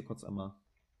 Ich muss hier kurz einmal.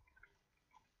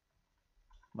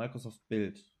 Microsoft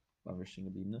Bild war wir stehen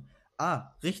geblieben, ne?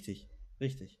 Richtig.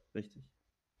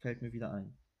 Fällt mir wieder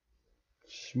ein.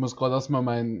 Ich muss gerade erstmal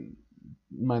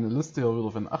meine Liste hier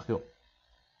wieder finden. Ach ja.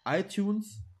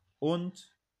 iTunes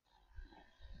und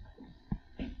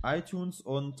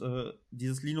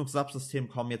dieses Linux-Subsystem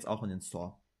kommen jetzt auch in den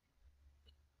Store.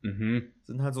 Mhm.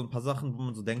 Sind halt so ein paar Sachen, wo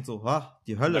man so denkt, so,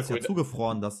 die Hölle ist ja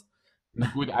zugefroren, das. Na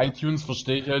gut, iTunes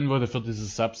verstehe ich irgendwo für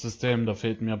dieses Subsystem, da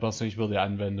fehlt mir persönlich wieder die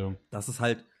Anwendung. Das ist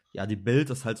halt, ja, die Bild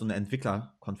ist halt so eine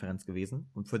Entwicklerkonferenz gewesen.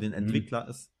 Und für den Entwickler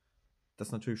ist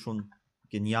das natürlich schon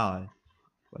genial.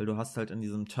 Weil du hast halt in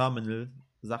diesem Terminal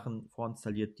Sachen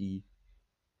vorinstalliert, die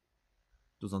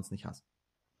du sonst nicht hast.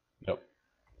 Ja.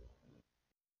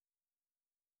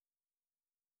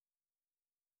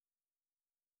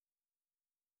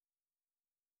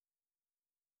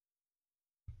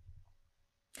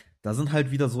 Da sind halt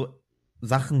wieder so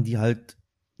Sachen, die halt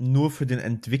nur für den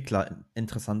Entwickler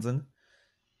interessant sind.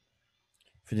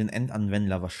 Für den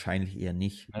Endanwender wahrscheinlich eher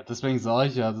nicht. Ja, deswegen sage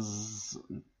ich ja, das ist.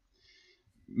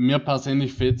 Mir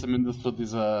persönlich fehlt zumindest für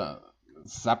diese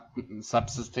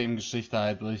Subsystem-Geschichte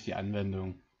halt wirklich die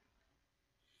Anwendung.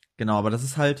 Genau, aber das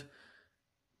ist halt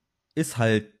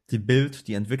die Bild,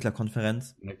 die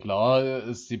Entwicklerkonferenz. Na klar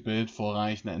ist die Bild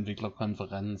vorrangig eine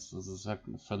Entwicklerkonferenz, das ist ja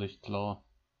völlig klar.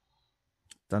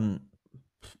 Dann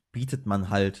bietet man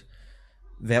halt,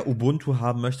 wer Ubuntu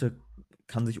haben möchte,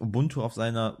 kann sich Ubuntu auf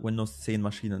seiner Windows 10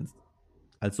 Maschine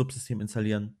als Subsystem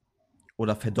installieren.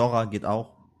 Oder Fedora geht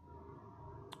auch.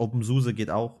 OpenSUSE geht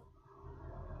auch.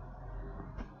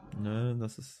 Ne,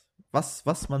 das ist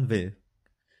was man will,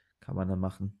 kann man dann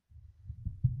machen.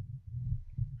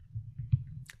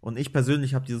 Und ich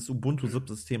persönlich habe dieses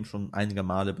Ubuntu-Subsystem schon einige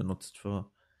Male benutzt für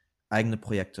eigene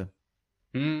Projekte.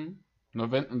 Na,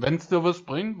 wenn es dir was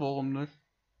bringt, warum nicht?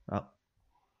 Ja.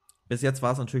 Bis jetzt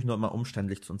war es natürlich nur immer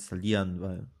umständlich zu installieren,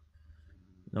 weil.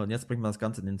 Ja, und jetzt bringt man das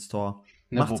Ganze in den Store.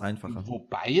 Macht's einfacher.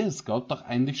 Wobei, es gab doch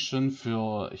eigentlich schon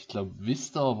für, ich glaube,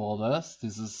 Vista war das,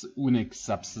 dieses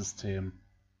Unix-Subsystem.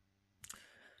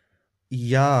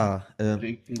 Ja,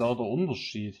 Liegt denn da der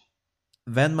Unterschied?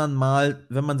 wenn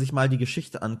man sich mal die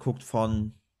Geschichte anguckt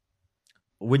von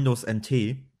Windows NT,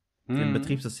 dem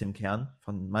Betriebssystemkern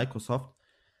von Microsoft,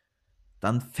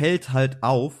 dann fällt halt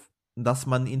auf, dass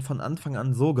man ihn von Anfang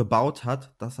an so gebaut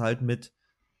hat, dass er halt mit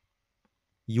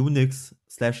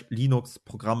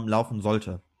Unix/Linux-Programmen laufen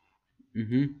sollte.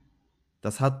 Mhm.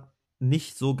 Das hat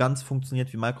nicht so ganz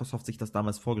funktioniert, wie Microsoft sich das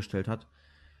damals vorgestellt hat.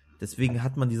 Deswegen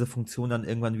hat man diese Funktion dann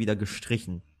irgendwann wieder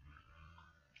gestrichen.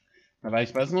 Aber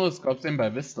ich weiß nur, es gab den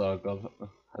bei Vista,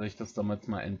 hatte ich das damals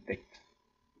mal entdeckt.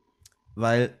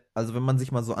 Weil, also wenn man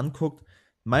sich mal so anguckt,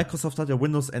 Microsoft hat ja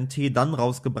Windows NT dann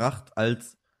rausgebracht,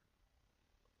 als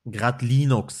gerade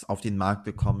Linux auf den Markt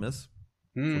gekommen ist.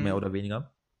 So mehr oder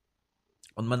weniger.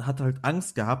 Und man hat halt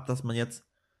Angst gehabt, dass man jetzt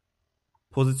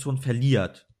Position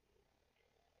verliert.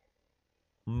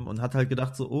 Und hat halt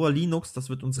gedacht so, oh, Linux, das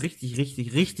wird uns richtig,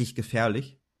 richtig, richtig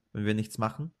gefährlich, wenn wir nichts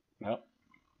machen. Ja.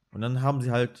 Und dann haben sie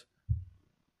halt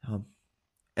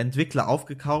Entwickler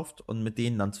aufgekauft und mit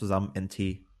denen dann zusammen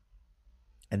NT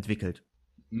entwickelt.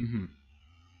 Mhm.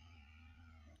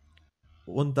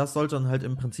 Und das sollte dann halt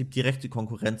im Prinzip direkte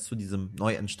Konkurrenz zu diesem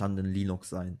neu entstandenen Linux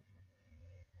sein.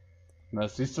 Na,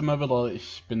 siehst du mal wieder,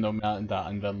 ich bin da mehr in der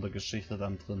Anwendergeschichte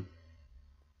dann drin.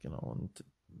 Genau, und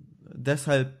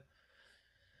deshalb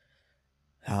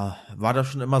war da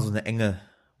schon immer so eine enge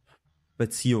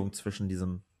Beziehung zwischen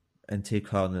diesem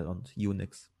NT-Kernel und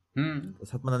Unix.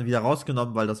 Das hat man dann wieder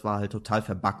rausgenommen, weil das war halt total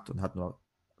verbuggt und hat nur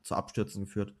zu Abstürzen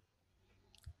geführt.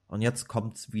 Und jetzt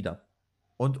kommt's wieder.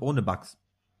 Und ohne Bugs.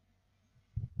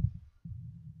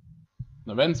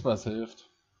 Na, wenn's was hilft.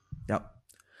 Ja.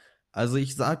 Also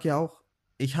ich sag ja auch,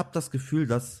 ich habe das Gefühl,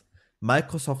 dass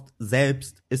Microsoft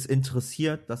selbst ist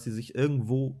interessiert, dass sie sich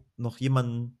irgendwo noch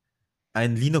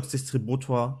einen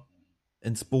Linux-Distributor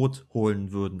ins Boot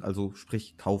holen würden, also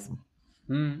sprich kaufen.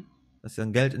 Dass sie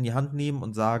dann Geld in die Hand nehmen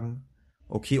und sagen,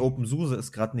 okay, OpenSUSE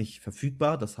ist gerade nicht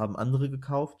verfügbar, das haben andere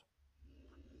gekauft.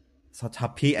 Das hat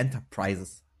HP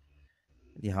Enterprises.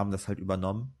 Die haben das halt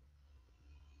übernommen.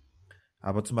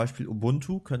 Aber zum Beispiel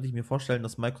Ubuntu könnte ich mir vorstellen,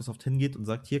 dass Microsoft hingeht und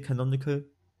sagt, hier Canonical,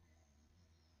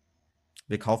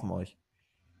 wir kaufen euch.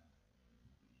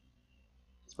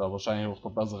 Das wäre wahrscheinlich auch der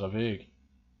bessere Weg.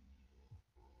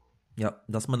 Ja,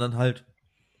 dass man dann halt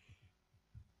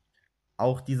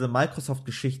auch diese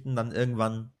Microsoft-Geschichten dann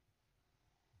irgendwann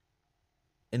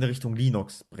in Richtung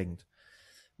Linux bringt.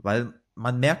 Weil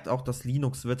man merkt auch, dass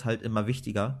Linux wird halt immer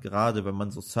wichtiger, gerade wenn man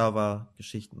so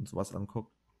Server-Geschichten und sowas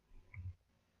anguckt.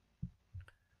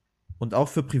 Und auch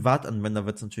für Privatanwender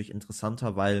wird es natürlich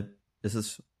interessanter, weil es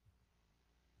ist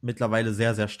mittlerweile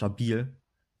sehr, sehr stabil.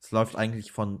 Es läuft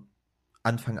eigentlich von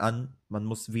Anfang an. Man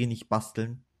muss wenig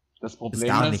basteln. Das Problem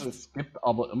gar ist, nichts. es gibt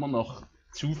aber immer noch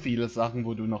zu viele Sachen,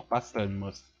 wo du noch basteln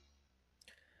musst.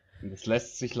 Und das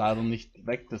lässt sich leider nicht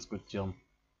wegdiskutieren.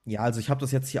 Ja, also ich habe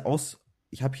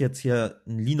jetzt hier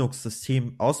ein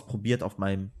Linux-System ausprobiert auf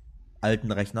meinem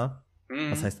alten Rechner.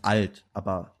 Was heißt alt,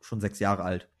 aber schon 6 Jahre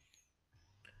alt.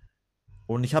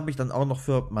 Und ich habe mich dann auch noch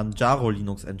für Manjaro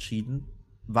Linux entschieden,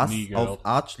 was Nie gehört. auf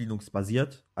Arch Linux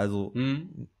basiert, also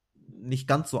nicht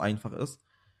ganz so einfach ist.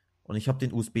 Und ich habe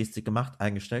den USB-Stick gemacht,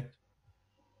 eingesteckt,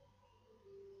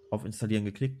 auf Installieren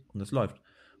geklickt und es läuft.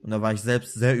 Und da war ich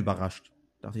selbst sehr überrascht.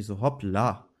 Dachte ich so,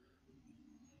 hoppla.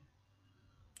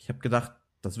 Ich habe gedacht,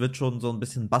 das wird schon so ein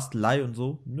bisschen Bastelei und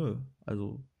so. Nö,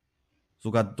 also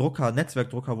sogar Drucker,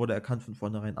 Netzwerkdrucker wurde erkannt von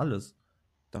vornherein alles.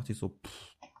 Dachte ich so,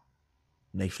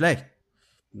 nicht schlecht.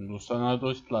 Und das ist dann halt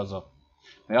durch klasse.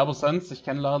 Ja, aber sonst, ich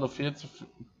kenne leider viel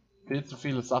zu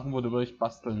viele Sachen, wo du wirklich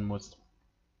basteln musst.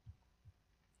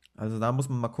 Also da muss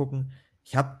man mal gucken.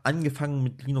 Ich habe angefangen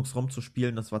mit Linux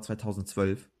rumzuspielen, das war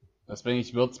 2012. Deswegen,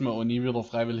 ich würde es mir auch nie wieder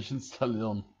freiwillig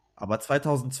installieren. Aber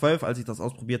 2012, als ich das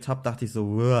ausprobiert habe, dachte ich so,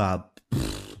 uah,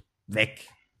 weg.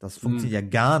 Das funktioniert ja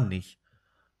gar nicht.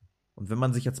 Und wenn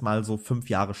man sich jetzt mal so 5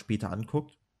 Jahre später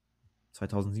anguckt,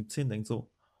 2017, denkt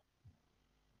so,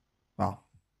 ja,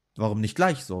 warum nicht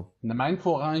gleich so? Ne, mein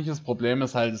vorrangiges Problem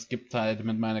ist halt, es gibt halt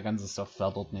mit meiner ganzen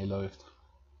Software dort nicht läuft.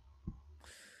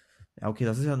 Ja, okay,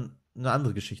 das ist ja eine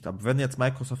andere Geschichte. Aber wenn jetzt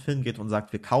Microsoft hingeht und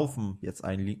sagt, wir kaufen jetzt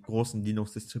einen großen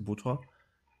Linux-Distributor,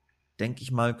 denke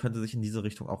ich mal, könnte sich in diese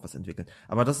Richtung auch was entwickeln.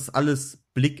 Aber das ist alles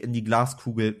Blick in die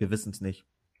Glaskugel, wir wissen es nicht.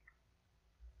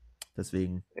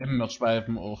 Deswegen. Eben, wir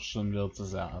schweifen auch schon wieder zu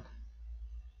sehr ab.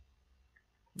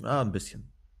 Ein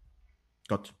bisschen.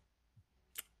 Gott.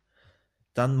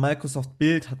 Dann Microsoft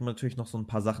Build hat man natürlich noch so ein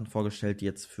paar Sachen vorgestellt, die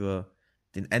jetzt für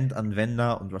den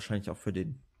Endanwender und wahrscheinlich auch für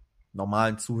den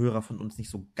normalen Zuhörer von uns nicht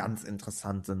so ganz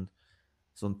interessant sind.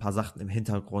 So ein paar Sachen im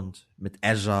Hintergrund mit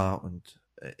Azure und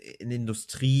in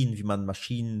Industrien, wie man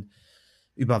Maschinen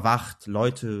überwacht,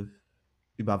 Leute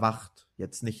überwacht.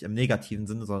 Jetzt nicht im negativen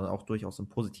Sinne, sondern auch durchaus im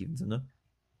positiven Sinne.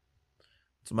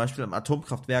 Zum Beispiel im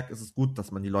Atomkraftwerk ist es gut,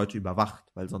 dass man die Leute überwacht,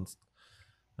 weil sonst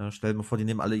Ja, stell dir mal vor, die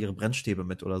nehmen alle ihre Brennstäbe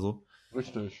mit oder so.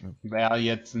 Richtig. Ja. Wäre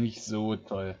jetzt nicht so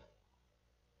toll.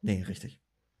 Nee, richtig.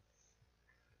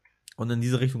 Und in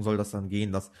diese Richtung soll das dann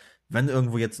gehen, dass, wenn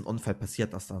irgendwo jetzt ein Unfall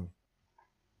passiert, dass dann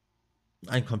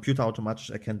ein Computer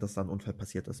automatisch erkennt, dass da ein Unfall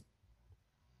passiert ist.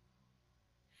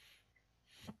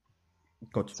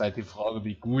 Gut. Ist halt die Frage,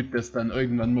 wie gut das dann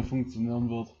irgendwann mal funktionieren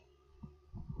wird.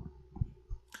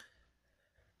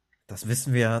 Das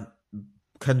wissen wir,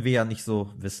 können wir ja nicht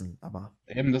so wissen, aber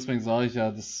Eben deswegen sage ich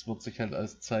ja, das wird sich halt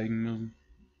alles zeigen müssen.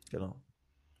 genau.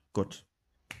 Gut.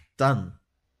 Dann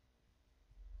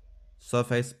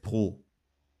Surface Pro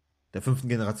der 5.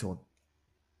 Generation.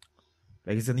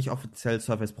 Welches ja nicht offiziell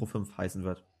Surface Pro 5 heißen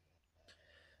wird.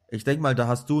 Ich denke mal, da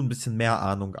hast du ein bisschen mehr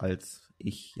Ahnung als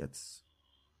ich jetzt.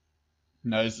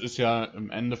 Na, es ist ja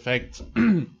im Endeffekt,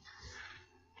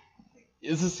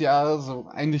 ist es ja so,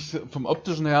 eigentlich vom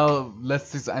optischen her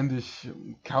lässt sich es eigentlich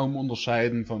kaum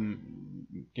unterscheiden vom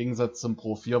Gegensatz zum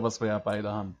Pro 4, was wir ja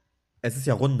beide haben. Es ist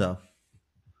ja runder,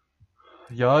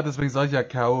 Ja, deswegen sage ich ja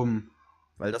kaum.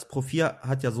 weil das Pro 4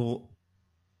 hat ja so,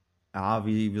 ja,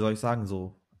 wie soll ich sagen,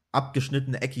 so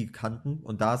abgeschnittene eckige Kanten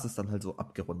und da ist es dann halt so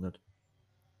abgerundet.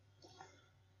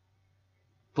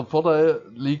 Der Vorteil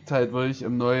liegt halt wirklich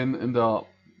im neuen, in der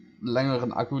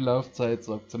längeren Akkulaufzeit,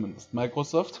 sagt zumindest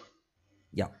Microsoft.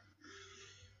 Ja.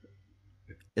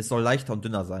 Es soll leichter und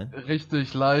dünner sein.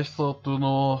 Richtig leichter,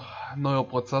 dünner, neuer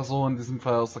Prozessor, in diesem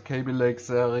Fall aus der Kaby Lake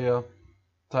Serie.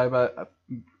 Teilweise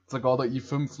sogar der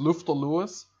i5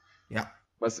 lüfterlos. Ja.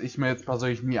 Was ich mir jetzt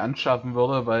persönlich nie anschaffen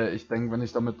würde, weil ich denke, wenn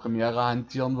ich da mit Premiere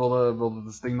hantieren würde, würde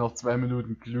das Ding nach 2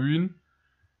 Minuten glühen.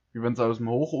 Wie wenn es aus dem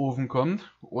Hochofen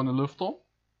kommt, ohne Lüfter.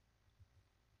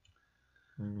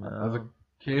 Ja. Also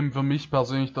käme für mich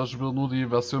persönlich da schon wieder nur die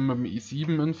Version mit dem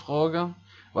i7 in Frage.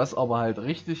 Was aber halt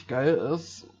richtig geil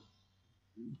ist,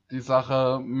 die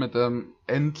Sache mit dem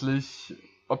endlich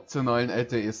optionalen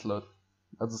LTE-Slot.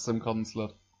 Also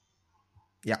SIM-Karten-Slot.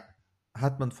 Ja.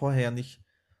 Hat man vorher ja nicht.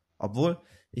 Obwohl,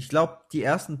 ich glaube, die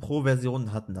ersten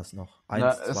Pro-Versionen hatten das noch.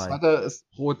 Na, 1, es 2. hatte es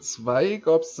Pro 2,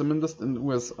 gab es zumindest in den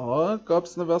USA, gab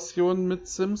es eine Version mit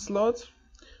SIM-Slot.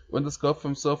 Und es gab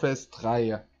vom Surface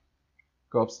 3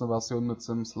 gab es eine Version mit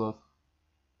SIM-Slot.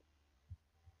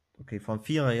 Okay, vom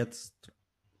 4er jetzt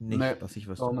nicht, Nee, dass ich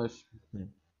wüsste. gar nicht. Nee.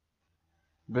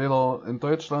 Weder in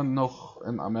Deutschland noch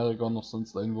in Amerika noch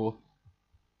sonst irgendwo.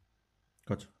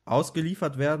 Gut.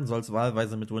 Ausgeliefert werden soll es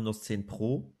wahlweise mit Windows 10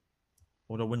 Pro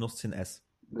oder Windows 10 S.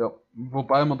 Ja,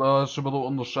 wobei man da schon wieder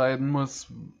unterscheiden muss,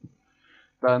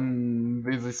 dann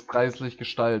wie sich's preislich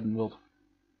gestalten wird.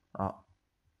 Ah.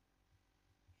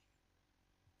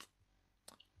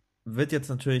 Wird jetzt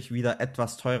natürlich wieder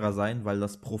etwas teurer sein, weil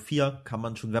das Pro 4 kann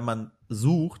man schon, wenn man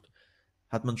sucht,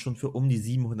 hat man schon für um die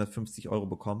 750 Euro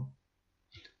bekommen.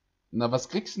 Na, was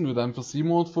kriegst denn du dann für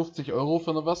 750 Euro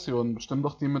für eine Version? Bestimmt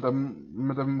doch die mit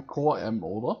dem Core M,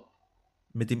 oder?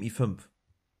 Mit dem i5.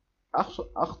 Ach,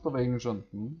 deswegen schon.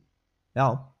 Hm?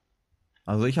 Ja.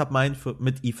 Also ich habe meinen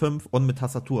mit i5 und mit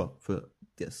Tastatur für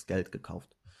das Geld gekauft.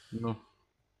 Ja.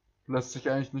 Lässt sich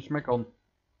eigentlich nicht meckern.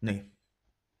 Nee.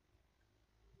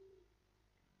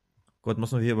 Gut,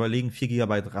 muss man hier überlegen, 4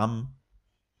 GB RAM,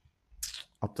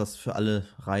 ob das für alle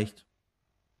reicht.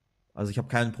 Also ich habe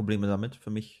keine Probleme damit, für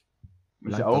mich. Ich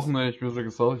langt auch das. nicht, wie schon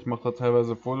gesagt, ich mache da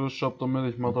teilweise Photoshop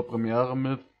damit, ich mache da Premiere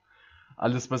mit.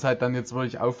 Alles, was halt dann jetzt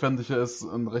wirklich aufwendiger ist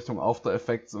in Richtung After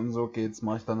Effects und so geht's,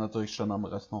 mache ich dann natürlich schon am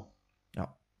Rechner.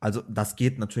 Ja, also das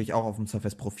geht natürlich auch auf dem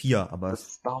Surface Pro 4, aber es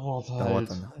Das dauert halt. dauert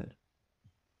dann halt.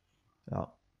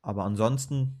 Ja, aber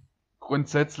ansonsten,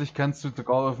 Grundsätzlich kannst du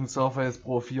sogar auf dem Surface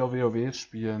Pro 4 WoW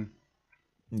spielen.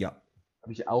 ja,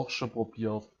 Habe ich auch schon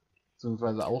probiert.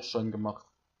 Beziehungsweise auch schon gemacht.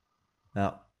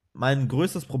 ja. Mein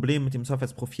größtes Problem mit dem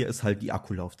Surface Pro 4 ist halt die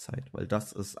Akkulaufzeit, weil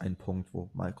das ist ein Punkt, wo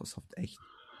Microsoft echt.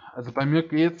 Also bei mir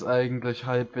geht's eigentlich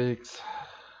halbwegs.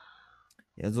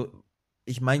 Also,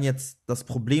 ich meine jetzt, das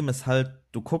Problem ist halt,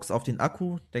 du guckst auf den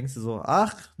Akku, denkst du so,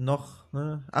 ach, noch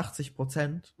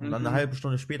 80% und dann eine halbe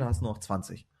Stunde später hast du noch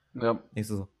 20. Ja, Denkst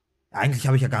du so, eigentlich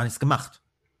habe ich ja gar nichts gemacht.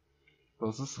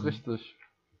 das ist richtig.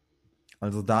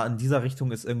 Also da in dieser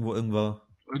Richtung ist irgendwo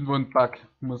Irgendwo ein Bug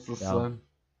muss es Ja. sein.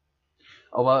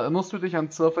 Aber erinnerst du dich an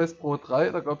Surface Pro 3?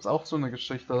 Da gab's auch so eine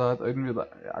Geschichte, da hat irgendwie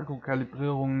die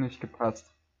Akkukalibrierung nicht gepasst.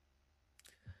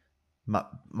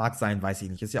 mag sein, weiß ich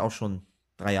nicht. Ist ja auch schon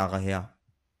 3 Jahre her.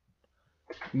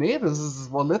 Nee,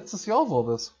 das war letztes Jahr war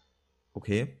das.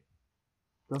 Okay.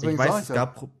 Deswegen Ich weiß, sag es ja.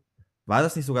 gab. War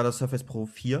das nicht sogar das Surface Pro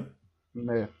 4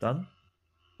 Nee. dann?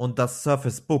 Und das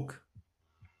Surface Book.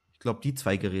 Ich glaube, die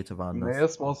 2 Geräte waren das. Nee,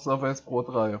 es war Surface Pro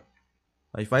 3.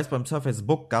 Weil ich weiß, beim Surface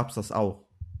Book gab es das auch.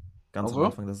 Ganz Ach am so?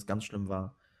 Anfang, dass es ganz schlimm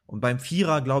war. Und beim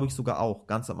Vierer glaube ich sogar auch,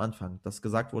 ganz am Anfang, dass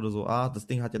gesagt wurde so, das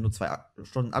Ding hat ja nur 2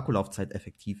 Stunden Akkulaufzeit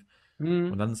effektiv.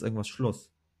 Und dann ist irgendwas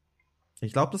Schluss.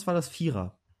 Ich glaube, das war das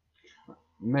Vierer.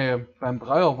 Nee, beim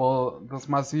Dreier war das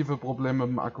massive Problem mit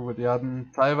dem Akku.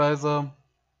 Teilweise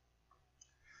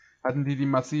hatten die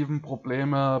massiven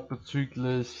Probleme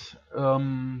bezüglich der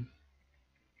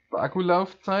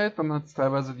Akkulaufzeit. Dann hat es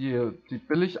teilweise die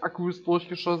Billig-Akkus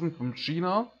durchgeschossen von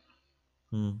China.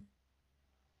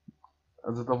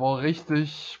 Also da war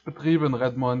richtig Betrieb in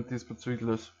Redmond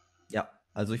diesbezüglich. Ja,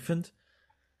 also ich finde,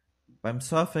 beim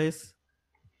Surface,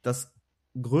 das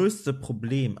größte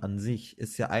Problem an sich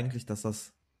ist ja eigentlich, dass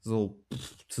das so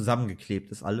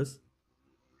zusammengeklebt ist alles.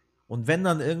 Und wenn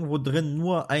dann irgendwo drin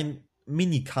nur ein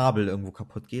Mini-Kabel irgendwo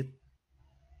kaputt geht,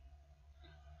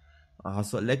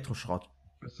 hast du Elektroschrott.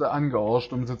 Bist du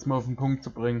angearscht, um es jetzt mal auf den Punkt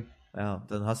zu bringen. Ja,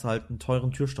 dann hast du halt einen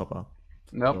teuren Türstopper.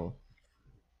 Ja. So.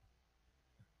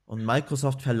 Und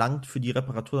Microsoft verlangt für die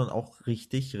Reparatur dann auch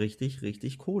richtig, richtig,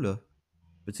 richtig Kohle.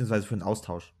 Beziehungsweise für den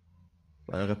Austausch.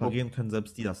 Weil reparieren können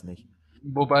selbst die das nicht.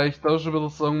 Wobei ich da schon wieder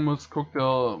sagen muss, guck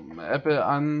dir Apple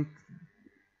an.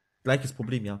 Gleiches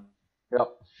Problem, ja. Ja.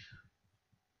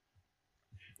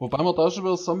 Wobei man da schon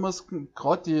wieder sagen muss,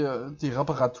 gerade die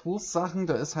Reparatursachen,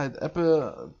 da ist halt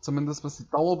Apple, zumindest was die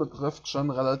Dauer betrifft,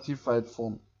 schon relativ weit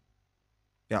vorn.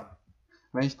 Ja.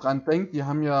 Wenn ich dran denke, die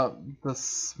haben ja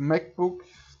das MacBook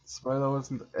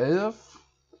 2011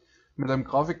 mit einem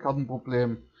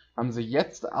Grafikkartenproblem, haben sie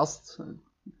jetzt erst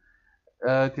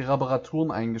die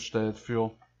Reparaturen eingestellt für.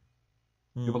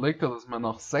 Überleg dir das mal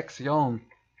nach 6 Jahren.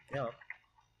 Ja.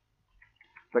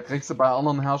 Da kriegst du bei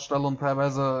anderen Herstellern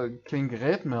teilweise kein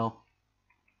Gerät mehr.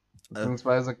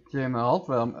 Beziehungsweise keine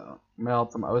Hardware mehr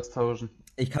zum Austauschen.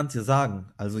 Ich kann es dir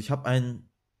sagen. Also ich habe einen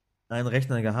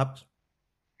Rechner gehabt,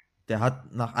 der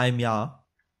hat nach einem Jahr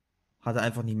hat er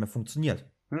einfach nicht mehr funktioniert.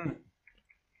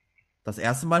 Das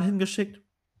erste Mal hingeschickt,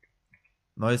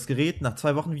 neues Gerät, nach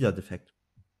 2 Wochen wieder defekt.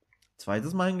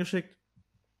 Zweites Mal hingeschickt,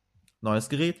 neues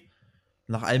Gerät,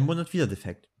 nach einem Monat wieder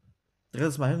defekt.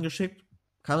 Drittes Mal hingeschickt,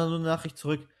 kam dann nur eine Nachricht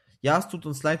zurück, ja, es tut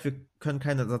uns leid, wir können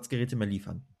keine Ersatzgeräte mehr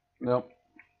liefern. Ja. Und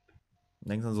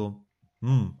denkst dann so,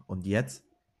 und jetzt?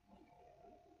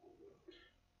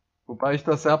 Wobei ich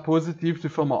das sehr positiv die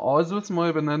Firma Asus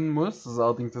mal benennen muss. Das ist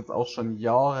allerdings jetzt auch schon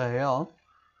Jahre her.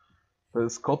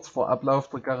 Das ist kurz vor Ablauf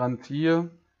der Garantie.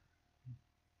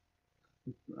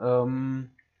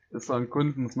 Ist so ein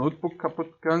Kunden das Notebook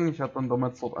kaputt gegangen. Ich habe dann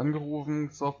damals dort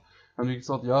angerufen, haben die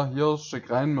gesagt, ja, hier, schick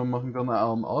rein, wir machen dir eine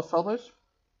RMA fertig.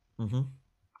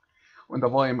 Und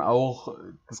da war eben auch,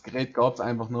 das Gerät gab es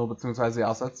einfach nur, beziehungsweise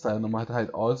Ersatzteile. Man hat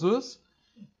halt Asus,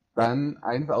 dann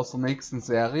eins aus der nächsten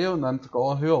Serie und dann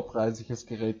sogar ein höherpreisiges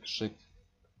Gerät geschickt.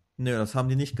 Nö, das haben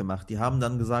die nicht gemacht. Die haben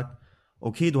dann gesagt,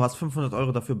 okay, du hast 500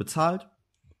 Euro dafür bezahlt,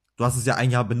 du hast es ja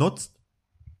ein Jahr benutzt,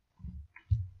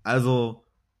 also,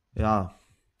 ja,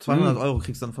 200 Euro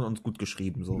kriegst du dann von uns gut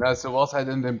geschrieben. So. Ja, so war es halt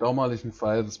in dem damaligen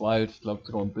Fall. Das war halt, ich glaube,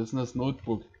 sogar ein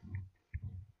Business-Notebook.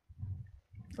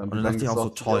 Und dann dachte ich auch so,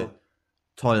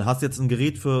 toll, hast jetzt ein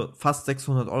Gerät für fast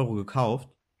 600 Euro gekauft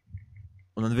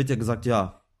und dann wird ja gesagt,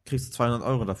 ja, kriegst du 200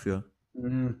 Euro dafür.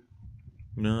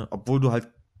 Ne? Obwohl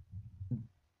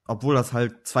das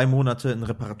halt 2 Monate in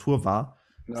Reparatur war,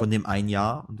 von dem ein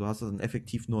Jahr, und du hast es dann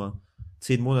effektiv nur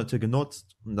 10 Monate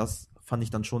genutzt, und das fand ich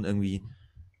dann schon irgendwie,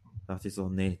 dachte ich so,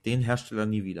 nee, den Hersteller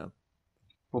nie wieder.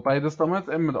 Wobei das damals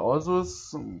eben mit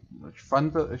Asus, ich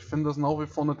finde das nach wie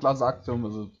vor eine klasse Aktion,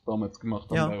 was sie damals gemacht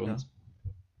haben bei uns. Ja.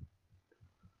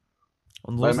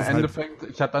 Und so weil ist im es Endeffekt,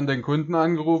 ich habe dann den Kunden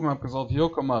angerufen, habe gesagt, hier,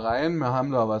 komm mal rein, wir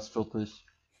haben da was für dich.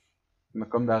 Und dann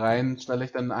kommt er rein, stelle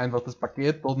ich dann einfach das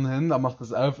Paket dort hin, dann macht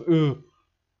es auf, ihr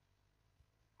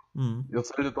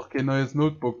solltet doch kein neues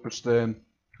Notebook bestellen.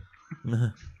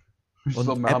 Ich Und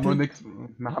so, wir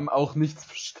haben auch nichts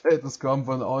bestellt, das kam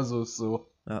von Asus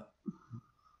so. Ja.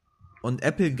 Und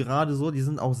Apple gerade so, die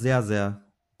sind auch sehr, sehr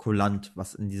kulant,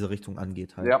 was in diese Richtung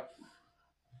angeht halt. Ja.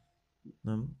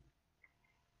 Ne?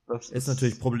 Das ist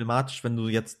natürlich problematisch, wenn du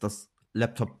jetzt das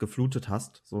Laptop geflutet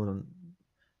hast, so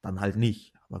dann halt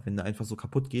nicht. Aber wenn der einfach so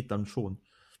kaputt geht, dann schon.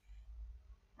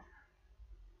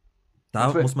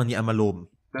 Da muss man die einmal loben.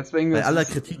 Deswegen bei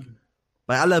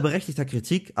aller berechtigter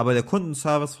Kritik, aber der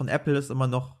Kundenservice von Apple ist immer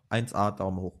noch 1A,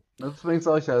 Daumen hoch. Deswegen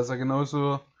sage ich ja, ist ja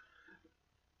genauso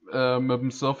mit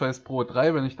dem Surface Pro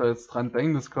 3, wenn ich da jetzt dran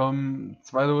denke, das kam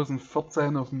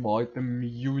 2014 auf den Markt im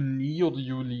Juni oder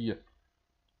Juli.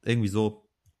 Irgendwie so.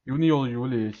 Juni oder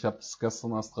Juli, ich habe es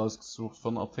gestern erst rausgesucht für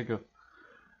einen Artikel.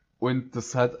 Und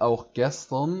das hat auch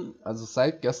also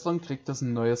seit gestern kriegt das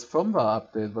ein neues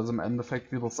Firmware-Update, was im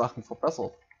Endeffekt wieder Sachen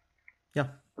verbessert.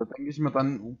 Ja. Da denke ich mir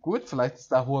dann, gut, vielleicht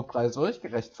ist der hohe Preis euch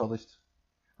gerechtfertigt.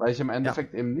 Weil ich im Ja,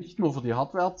 Endeffekt eben nicht nur für die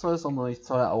Hardware zahle, sondern ich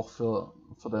zahle auch für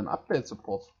den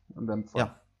Update-Support in dem Fall.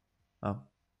 ja, ja.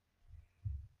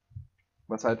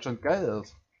 Was halt schon geil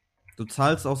ist. Du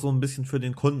zahlst auch so ein bisschen für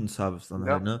den Kundenservice dann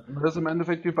halt, Ja, ne? das ist im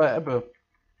Endeffekt wie bei Apple.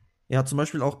 Ja, zum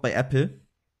Beispiel auch bei Apple.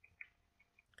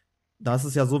 Da ist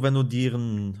es ja so, wenn du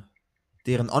deren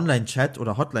Online-Chat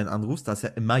oder Hotline anrufst, da ist ja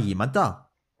immer jemand da.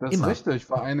 Das ist Immer. richtig.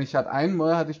 Vor allem,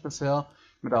 einmal hatte ich bisher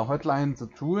mit der Hotline zu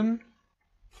tun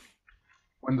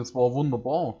und es war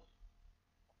wunderbar.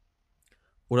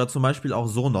 Oder zum Beispiel auch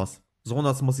Sonos.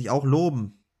 Sonos muss ich auch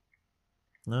loben.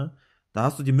 Ne? Da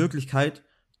hast du die Möglichkeit,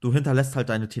 du hinterlässt halt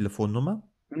deine Telefonnummer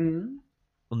Mhm.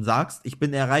 und sagst, ich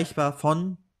bin erreichbar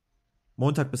von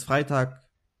Montag bis Freitag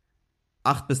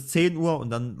 8 bis 10 Uhr und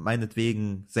dann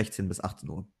meinetwegen 16 bis 18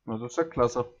 Uhr. Ja, das ist ja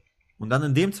klasse. Und dann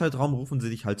in dem Zeitraum rufen sie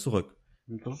dich halt zurück.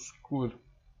 Und das ist gut.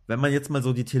 Wenn man jetzt mal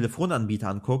so die Telefonanbieter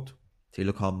anguckt,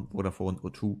 Telekom, Vodafone,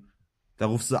 O2, da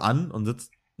rufst du an und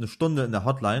sitzt eine Stunde in der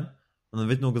Hotline und dann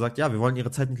wird nur gesagt, ja, wir wollen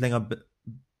Ihre Zeit nicht länger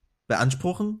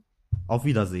beanspruchen. Auf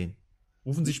Wiedersehen.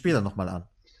 Rufen Sie später nochmal an.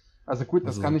 Also gut,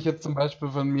 das kann Also, ich jetzt zum Beispiel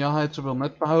von mir halt schon wieder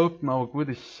nicht behaupten, aber gut,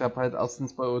 ich habe halt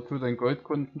erstens bei O2 den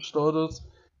Goldkundenstatus.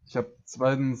 Ich habe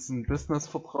zweitens einen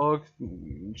Businessvertrag,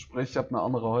 sprich, ich habe eine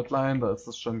andere Hotline, da ist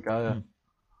das schon geil. hm.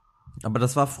 Aber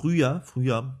das war früher,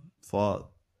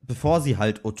 bevor sie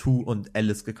halt O2 und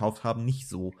Alice gekauft haben, nicht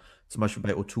so. Zum Beispiel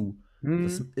bei O2.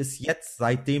 Das Hm. ist jetzt,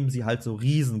 seitdem sie halt so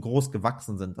riesengroß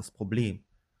gewachsen sind, das Problem.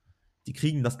 Die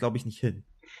kriegen das, glaube ich, nicht hin.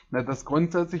 Na, das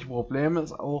grundsätzliche Problem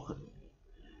ist auch,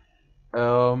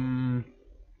 ähm,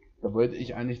 da wollte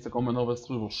ich eigentlich sogar mal noch was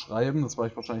drüber schreiben, das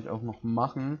werde ich wahrscheinlich auch noch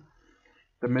machen.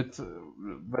 Damit,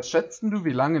 was schätzt denn du,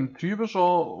 wie lange ein typischer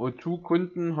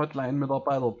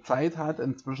O2-Kunden-Hotline-Mitarbeiter Zeit hat,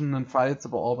 inzwischen einen Fall zu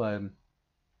bearbeiten?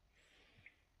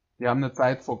 Die haben eine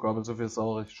Zeitvorgabe, so viel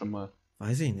sage ich schon mal.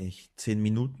 Weiß ich nicht. 10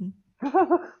 Minuten?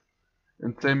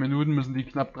 In 10 Minuten müssen die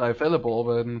knapp 3 Fälle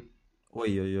bearbeiten.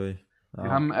 Uiuiui. Die Ja.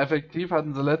 haben effektiv,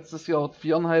 hatten sie letztes Jahr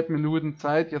 4,5 Minuten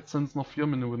Zeit, jetzt sind es noch 4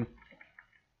 Minuten.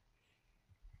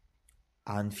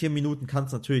 In 4 Minuten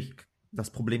kannst du natürlich das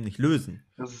Problem nicht lösen.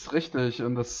 Das ist richtig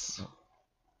und Ja.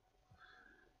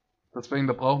 deswegen,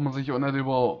 da braucht man sich auch nicht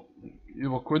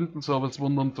über Kundenservice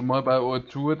wundern, zumal bei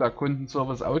O2 der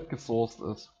Kundenservice outgesourced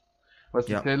ist. Was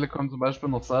die Ja. Telekom zum Beispiel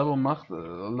noch selber macht,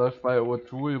 läuft bei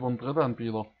O2 über einen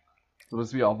Drittanbieter.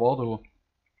 Sowas wie Avado.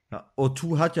 Ja.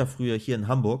 O2 hat ja früher hier in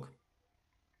Hamburg,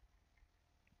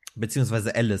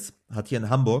 beziehungsweise Alice hat hier in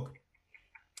Hamburg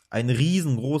ein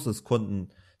riesengroßes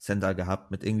Kundencenter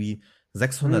gehabt mit irgendwie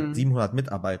 600, Hm. 700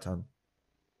 Mitarbeitern.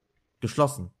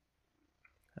 Geschlossen.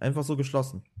 Einfach so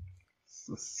geschlossen. Das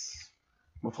ist,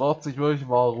 man fragt sich wirklich,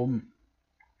 warum.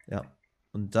 Ja.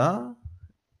 Und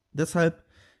deshalb,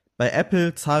 bei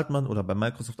Apple zahlt man, oder bei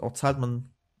Microsoft auch, zahlt man,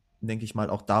 denke ich mal,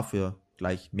 auch dafür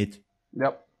gleich mit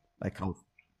Ja, bei Kauf.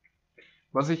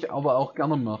 was ich aber auch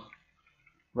gerne mache.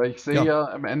 Weil ich sehe Ja, ja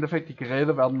im Endeffekt, die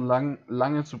Geräte werden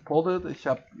lange supported.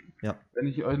 ja, Wenn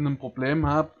ich irgendein Problem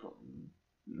habe,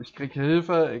 ich kriege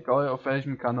Hilfe, egal auf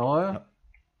welchem Kanal. ja,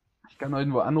 Ich kann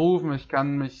irgendwo anrufen, ich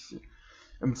kann mich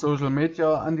im Social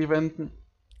Media an die wenden.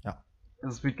 ja,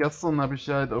 Das ist wie gestern, habe ich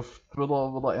halt auf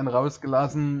Twitter wieder einen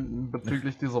rausgelassen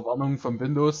bezüglich dieser Warnung vom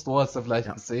Windows Store, hast du vielleicht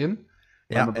ja, gesehen,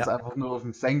 weil ja, mir das ja. einfach nur auf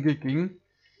den Senkel ging.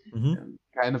 Mhm.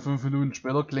 Keine 5 Minuten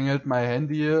später klingelt mein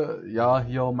Handy, ja,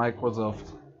 hier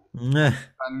Microsoft. Ne,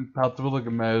 Dann per Twitter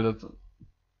gemeldet.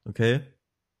 okay.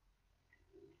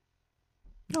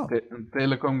 Ja.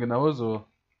 Telekom genauso.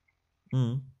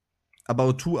 Mhm. Aber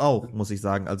O2 auch, muss ich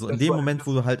sagen. Also in Das, dem woll- Moment,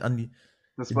 wo das, du halt das in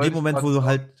dem wollte ich Moment, gerade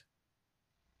sagen.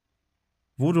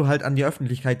 wo du halt an die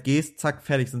Öffentlichkeit gehst, zack,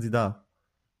 fertig sind sie da.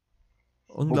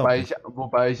 Unglaublich.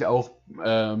 Wobei ich auch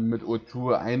mit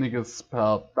O2 einiges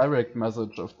per Direct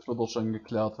Message auf Twitter schon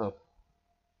geklärt habe.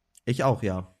 Ich auch,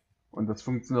 ja. Und das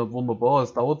funktioniert wunderbar.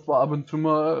 Es dauert zwar ab und zu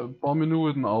mal ein paar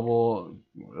Minuten, aber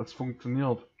es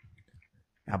funktioniert.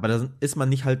 Ja, aber da ist man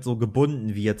nicht halt so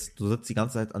gebunden wie jetzt. Du sitzt die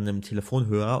ganze Zeit an einem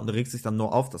Telefonhörer und regst dich dann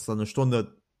nur auf, dass du eine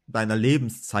Stunde deiner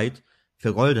Lebenszeit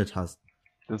vergoldet hast.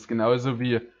 Das ist genauso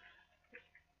wie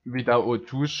der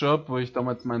O2-Shop, wo ich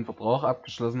damals meinen Vertrag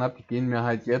abgeschlossen habe. Die gehen mir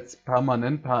halt jetzt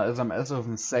permanent per SMS auf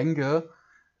den Senkel.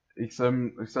 Ich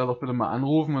soll doch bitte mal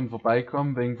anrufen und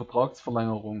vorbeikommen wegen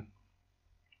Vertragsverlängerung.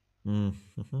 Hm.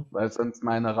 Mhm. Weil sonst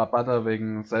meine Rabatte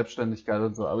wegen Selbstständigkeit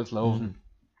und so auslaufen.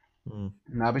 Mhm. Mhm.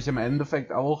 Dann habe ich im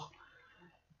Endeffekt auch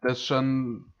das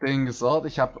schon denen gesagt.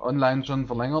 Ich habe online schon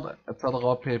verlängert, etc.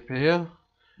 pp. Hab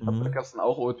da Mhm. gestern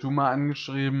auch O2 mal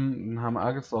angeschrieben und haben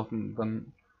auch gesagt,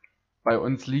 dann bei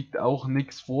uns liegt auch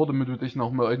nichts vor, damit du dich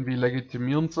nochmal irgendwie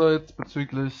legitimieren sollst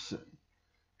bezüglich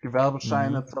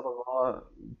Gewerbeschein Mhm. etc.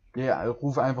 Oder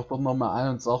ruf einfach dort nochmal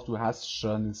an und sag, du hast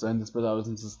schon, die sollen das bitte aus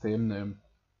dem System nehmen.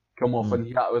 Können wir von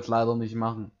hier aus leider nicht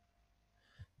machen.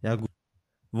 Ja, gut.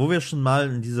 Wo wir schon mal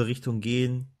in diese Richtung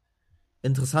gehen,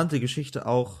 interessante Geschichte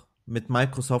auch mit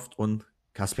Microsoft und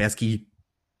Kaspersky.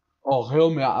 Oh, hör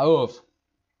mir auf.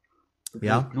 Du kriegst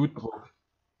Ja. Blutdruck.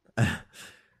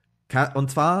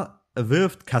 Und zwar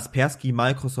wirft Kaspersky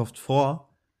Microsoft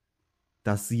vor,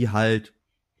 dass sie halt,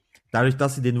 dadurch,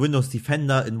 dass sie den Windows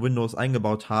Defender in Windows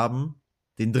eingebaut haben,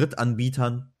 den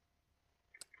Drittanbietern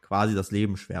quasi das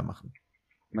Leben schwer machen.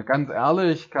 Na ganz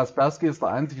ehrlich, Kaspersky ist der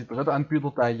einzige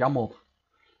Drittanbieter, der jammert.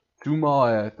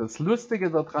 Zumal das Lustige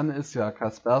daran ist ja,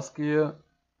 Kaspersky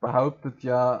behauptet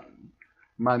ja,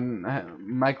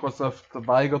 Microsoft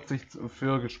weigert sich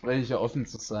für Gespräche offen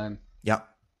zu sein. Ja,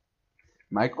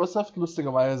 Microsoft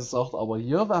lustigerweise sagt aber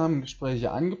hier, wir haben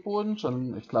Gespräche angeboten,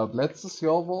 schon, ich glaube letztes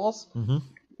Jahr war's.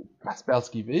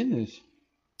 Kaspersky wenig.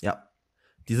 ja.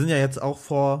 Die sind ja jetzt auch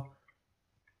vor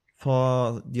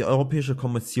die Europäische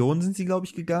Kommission sind sie, glaube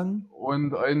ich, gegangen.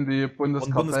 Und in die Und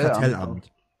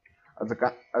Bundeskartellamt.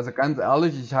 Also ganz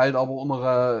ehrlich, ich halte aber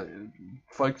unsere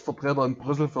Volksvertreter in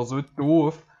Brüssel für so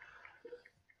doof,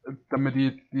 damit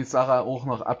die Sache auch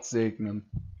noch absegnen.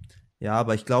 Ja,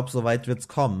 aber ich glaube, so weit wird's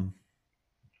kommen.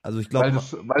 Also ich glaube,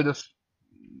 Weil das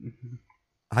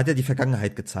hat ja die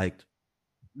Vergangenheit gezeigt.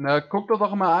 na, guck dir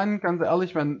doch mal an, ganz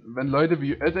ehrlich, wenn Leute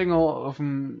wie Oettinger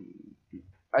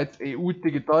als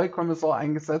EU-Digitalkommissar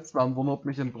eingesetzt werden, wundert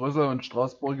mich in Brüssel und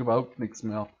Straßburg überhaupt nichts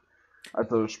mehr.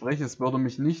 Also sprich, es würde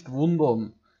mich nicht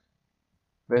wundern,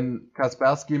 wenn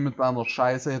Kaspersky mit seiner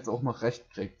Scheiße jetzt auch noch recht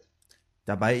kriegt.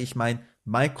 Dabei, ich meine,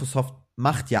 Microsoft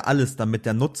macht ja alles, damit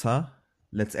der Nutzer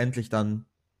letztendlich dann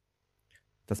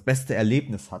das beste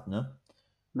Erlebnis hat, ne?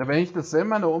 Na, wenn ich das sehe,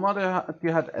 meine Oma,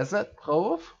 die hat Asset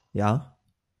drauf, Ja,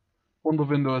 unter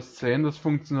Windows 10, das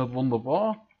funktioniert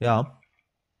wunderbar. ja.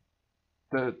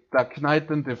 Der knallt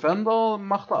den Defender,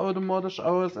 macht er automatisch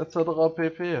aus, etc.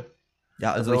 pp.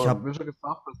 Ja, also ich habe wie schon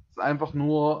gesagt, das ist einfach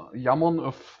nur Jammern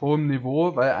auf hohem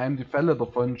Niveau, weil einem die Fälle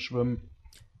davon schwimmen.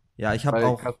 ja, ich habe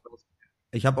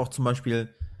auch zum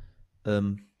Beispiel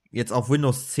jetzt auf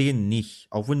Windows 10 nicht.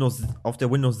 Auf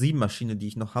der Windows 7 Maschine, die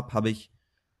ich noch habe ich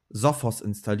Sophos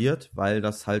installiert, weil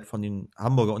das halt von den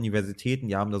Hamburger Universitäten,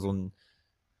 die haben da so einen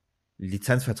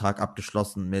Lizenzvertrag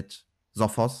abgeschlossen mit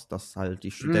Sophos, dass halt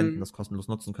die Studenten das kostenlos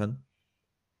nutzen können.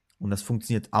 Und das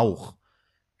funktioniert auch.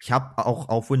 Ich habe auch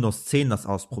auf Windows 10 das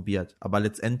ausprobiert, aber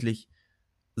letztendlich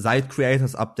seit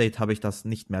Creators Update habe ich das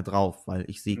nicht mehr drauf, weil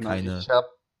ich sehe keine.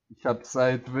 Ich hab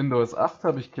seit Windows 8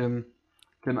 habe ich kein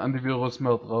Antivirus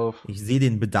mehr drauf. Ich sehe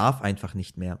den Bedarf einfach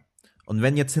nicht mehr. Und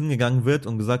wenn jetzt hingegangen wird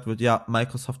und gesagt wird, ja,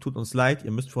 Microsoft tut uns leid,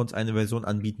 ihr müsst für uns eine Version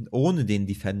anbieten ohne den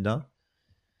Defender,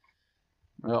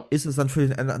 ja. Ist es dann für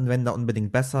den Anwender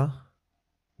unbedingt besser?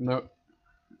 Nö.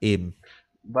 Eben.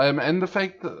 Weil im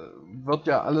Endeffekt wird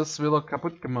ja alles wieder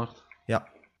kaputt gemacht. Ja.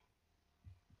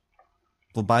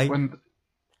 Wobei,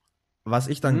 was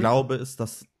ich dann glaube, ist,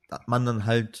 dass man dann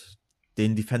halt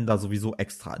den Defender sowieso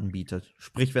extra anbietet.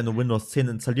 Sprich, wenn du Windows 10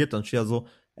 installiert, dann steht ja so,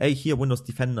 ey, hier Windows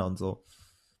Defender und so.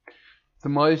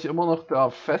 Zumal ich immer noch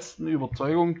der festen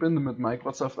Überzeugung bin, mit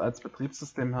Microsoft als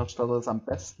Betriebssystemhersteller es am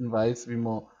besten weiß, wie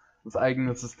man das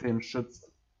eigene System schützt.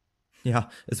 Ja,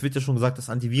 es wird ja schon gesagt,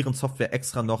 dass Antivirensoftware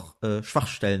extra noch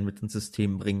Schwachstellen mit ins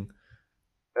System bringen.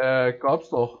 Gab's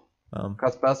doch. Ja.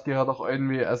 Kaspersky hat doch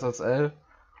irgendwie SSL,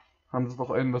 haben sie doch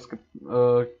irgendwas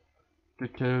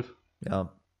gekillt.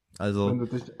 Ja, also. Wenn du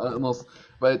dich erinnerst.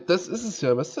 Weil das ist es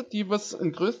ja, weißt du, die, was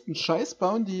den größten Scheiß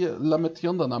bauen, die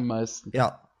lamentieren dann am meisten.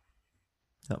 Ja.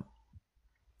 Ja.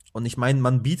 Und ich meine,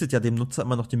 man bietet ja dem Nutzer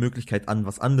immer noch die Möglichkeit an,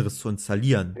 was anderes zu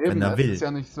installieren, Eben, wenn er will.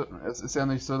 Es ist ja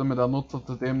nicht so, damit der Nutzer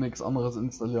zudem nichts anderes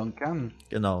installieren kann.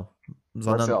 Genau.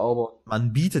 Sondern ja aber,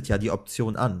 man bietet ja die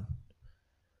Option an.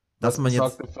 Dass man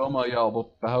jetzt, sagt die Firma ja aber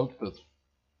behauptet.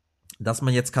 Dass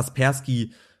man jetzt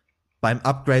Kaspersky beim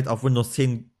Upgrade auf Windows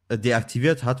 10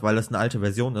 deaktiviert hat, weil das eine alte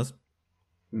Version ist.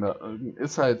 Na,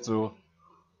 ist halt so.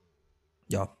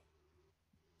 Ja.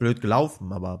 Blöd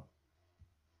gelaufen, aber.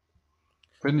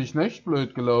 Finde ich nicht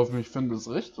blöd gelaufen, ich finde es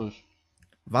richtig.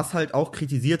 Was halt auch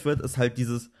kritisiert wird, ist halt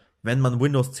dieses, wenn man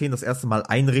Windows 10 das erste Mal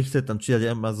einrichtet, dann steht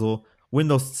ja immer so,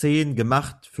 Windows 10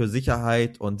 gemacht für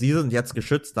Sicherheit und sie sind jetzt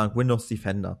geschützt dank Windows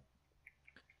Defender.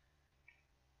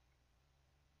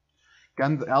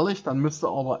 Ganz ehrlich, dann müsste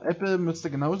aber Apple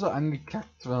genauso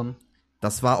angekackt werden.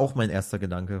 Das war auch mein erster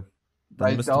Gedanke.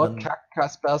 Weil da kackt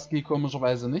Kaspersky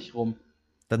komischerweise nicht rum.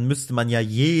 Dann müsste man ja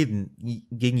gegen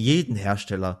jeden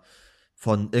Hersteller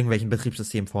von irgendwelchen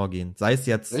Betriebssystemen vorgehen. Sei es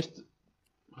jetzt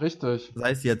Richtig.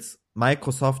 Sei es jetzt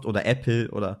Microsoft oder Apple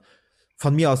oder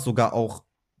von mir aus sogar auch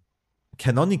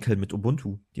Canonical mit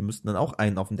Ubuntu. Die müssten dann auch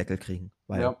einen auf den Deckel kriegen.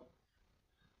 Weil, Ja.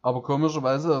 Aber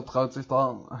komischerweise traut sich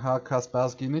da Herr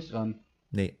Kaspersky nicht ran.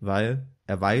 Nee, weil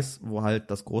er weiß, wo halt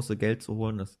das große Geld zu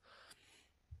holen ist.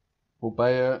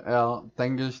 Wobei er,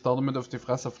 denke ich, damit auf die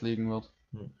Fresse fliegen wird.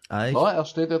 Ah, Klar, er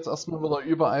steht jetzt erstmal wieder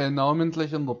überall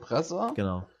namentlich in der Presse,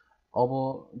 genau.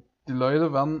 aber die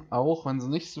Leute werden auch, wenn sie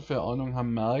nicht so viel Ahnung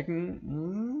haben,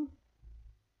 merken,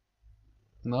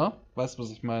 na, weißt du, was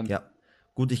ich meine? Ja.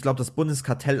 Gut, ich glaube, das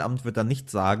Bundeskartellamt wird da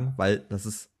nichts sagen, weil das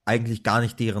ist eigentlich gar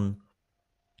nicht deren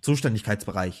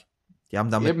Zuständigkeitsbereich. Die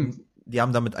haben Eben.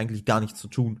 damit eigentlich gar nichts zu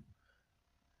tun.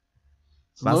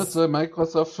 Zur Not Was? soll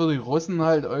Microsoft für die Russen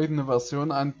halt irgendeine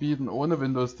Version anbieten ohne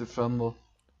Windows Defender.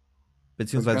 Dann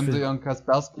Beziehungsweise können sie für, ihren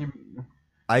Kaspersky,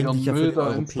 eigentlich ihren ja für Müll die da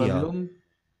Europäer. installieren.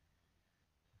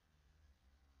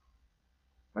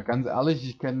 Mal ganz ehrlich,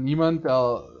 ich kenne niemanden,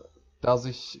 der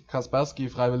sich Kaspersky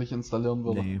freiwillig installieren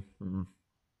würde. Nee.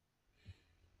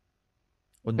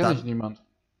 Und Kenn ich dann, niemand.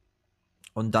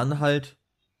 und dann halt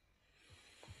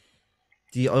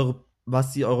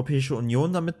was die Europäische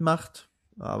Union damit macht,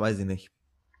 weiß ich nicht.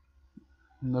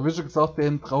 Na, wie schon gesagt,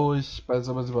 denen traue ich bei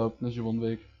sowas überhaupt nicht über den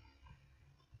Weg.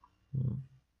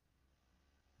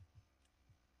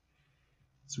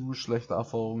 Zu schlechte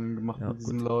Erfahrungen gemacht Ja, mit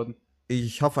diesem gut. Laden.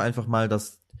 Ich hoffe einfach mal,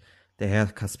 dass der Herr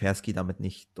Kaspersky damit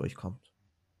nicht durchkommt.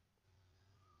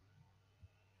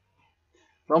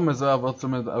 Sagen wir so, er wird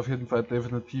somit auf jeden Fall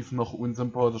definitiv noch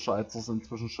unsympathischer, als er es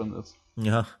inzwischen schon ist.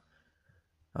 Ja.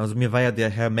 Also mir war ja der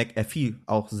Herr McAfee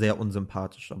auch sehr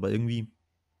unsympathisch, aber irgendwie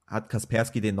hat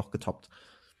Kaspersky den noch getoppt.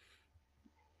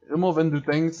 Immer wenn du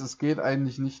denkst, es geht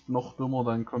eigentlich nicht noch dümmer,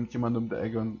 dann kommt jemand um die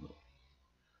Ecke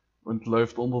und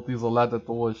läuft unter dieser Latte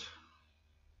durch.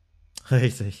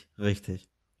 Richtig, richtig.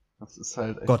 Das ist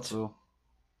halt echt Gott. so.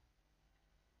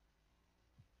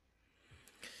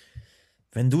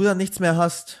 Wenn du dann nichts mehr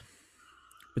hast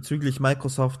bezüglich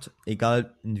Microsoft,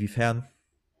 egal inwiefern,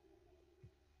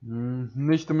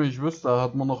 Nicht damit ich wüsste,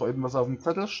 hat man noch irgendwas auf dem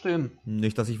Zettel stehen?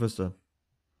 nicht, dass ich wüsste,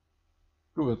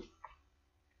 Gut.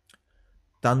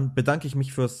 dann bedanke ich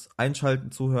mich fürs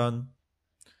Einschalten, Zuhören.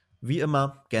 Wie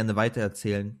immer, gerne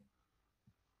weitererzählen,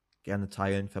 gerne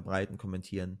teilen, verbreiten,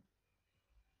 kommentieren,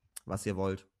 was ihr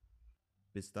wollt.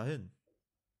 Bis dahin.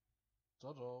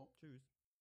 Ciao, ciao. Tschüss.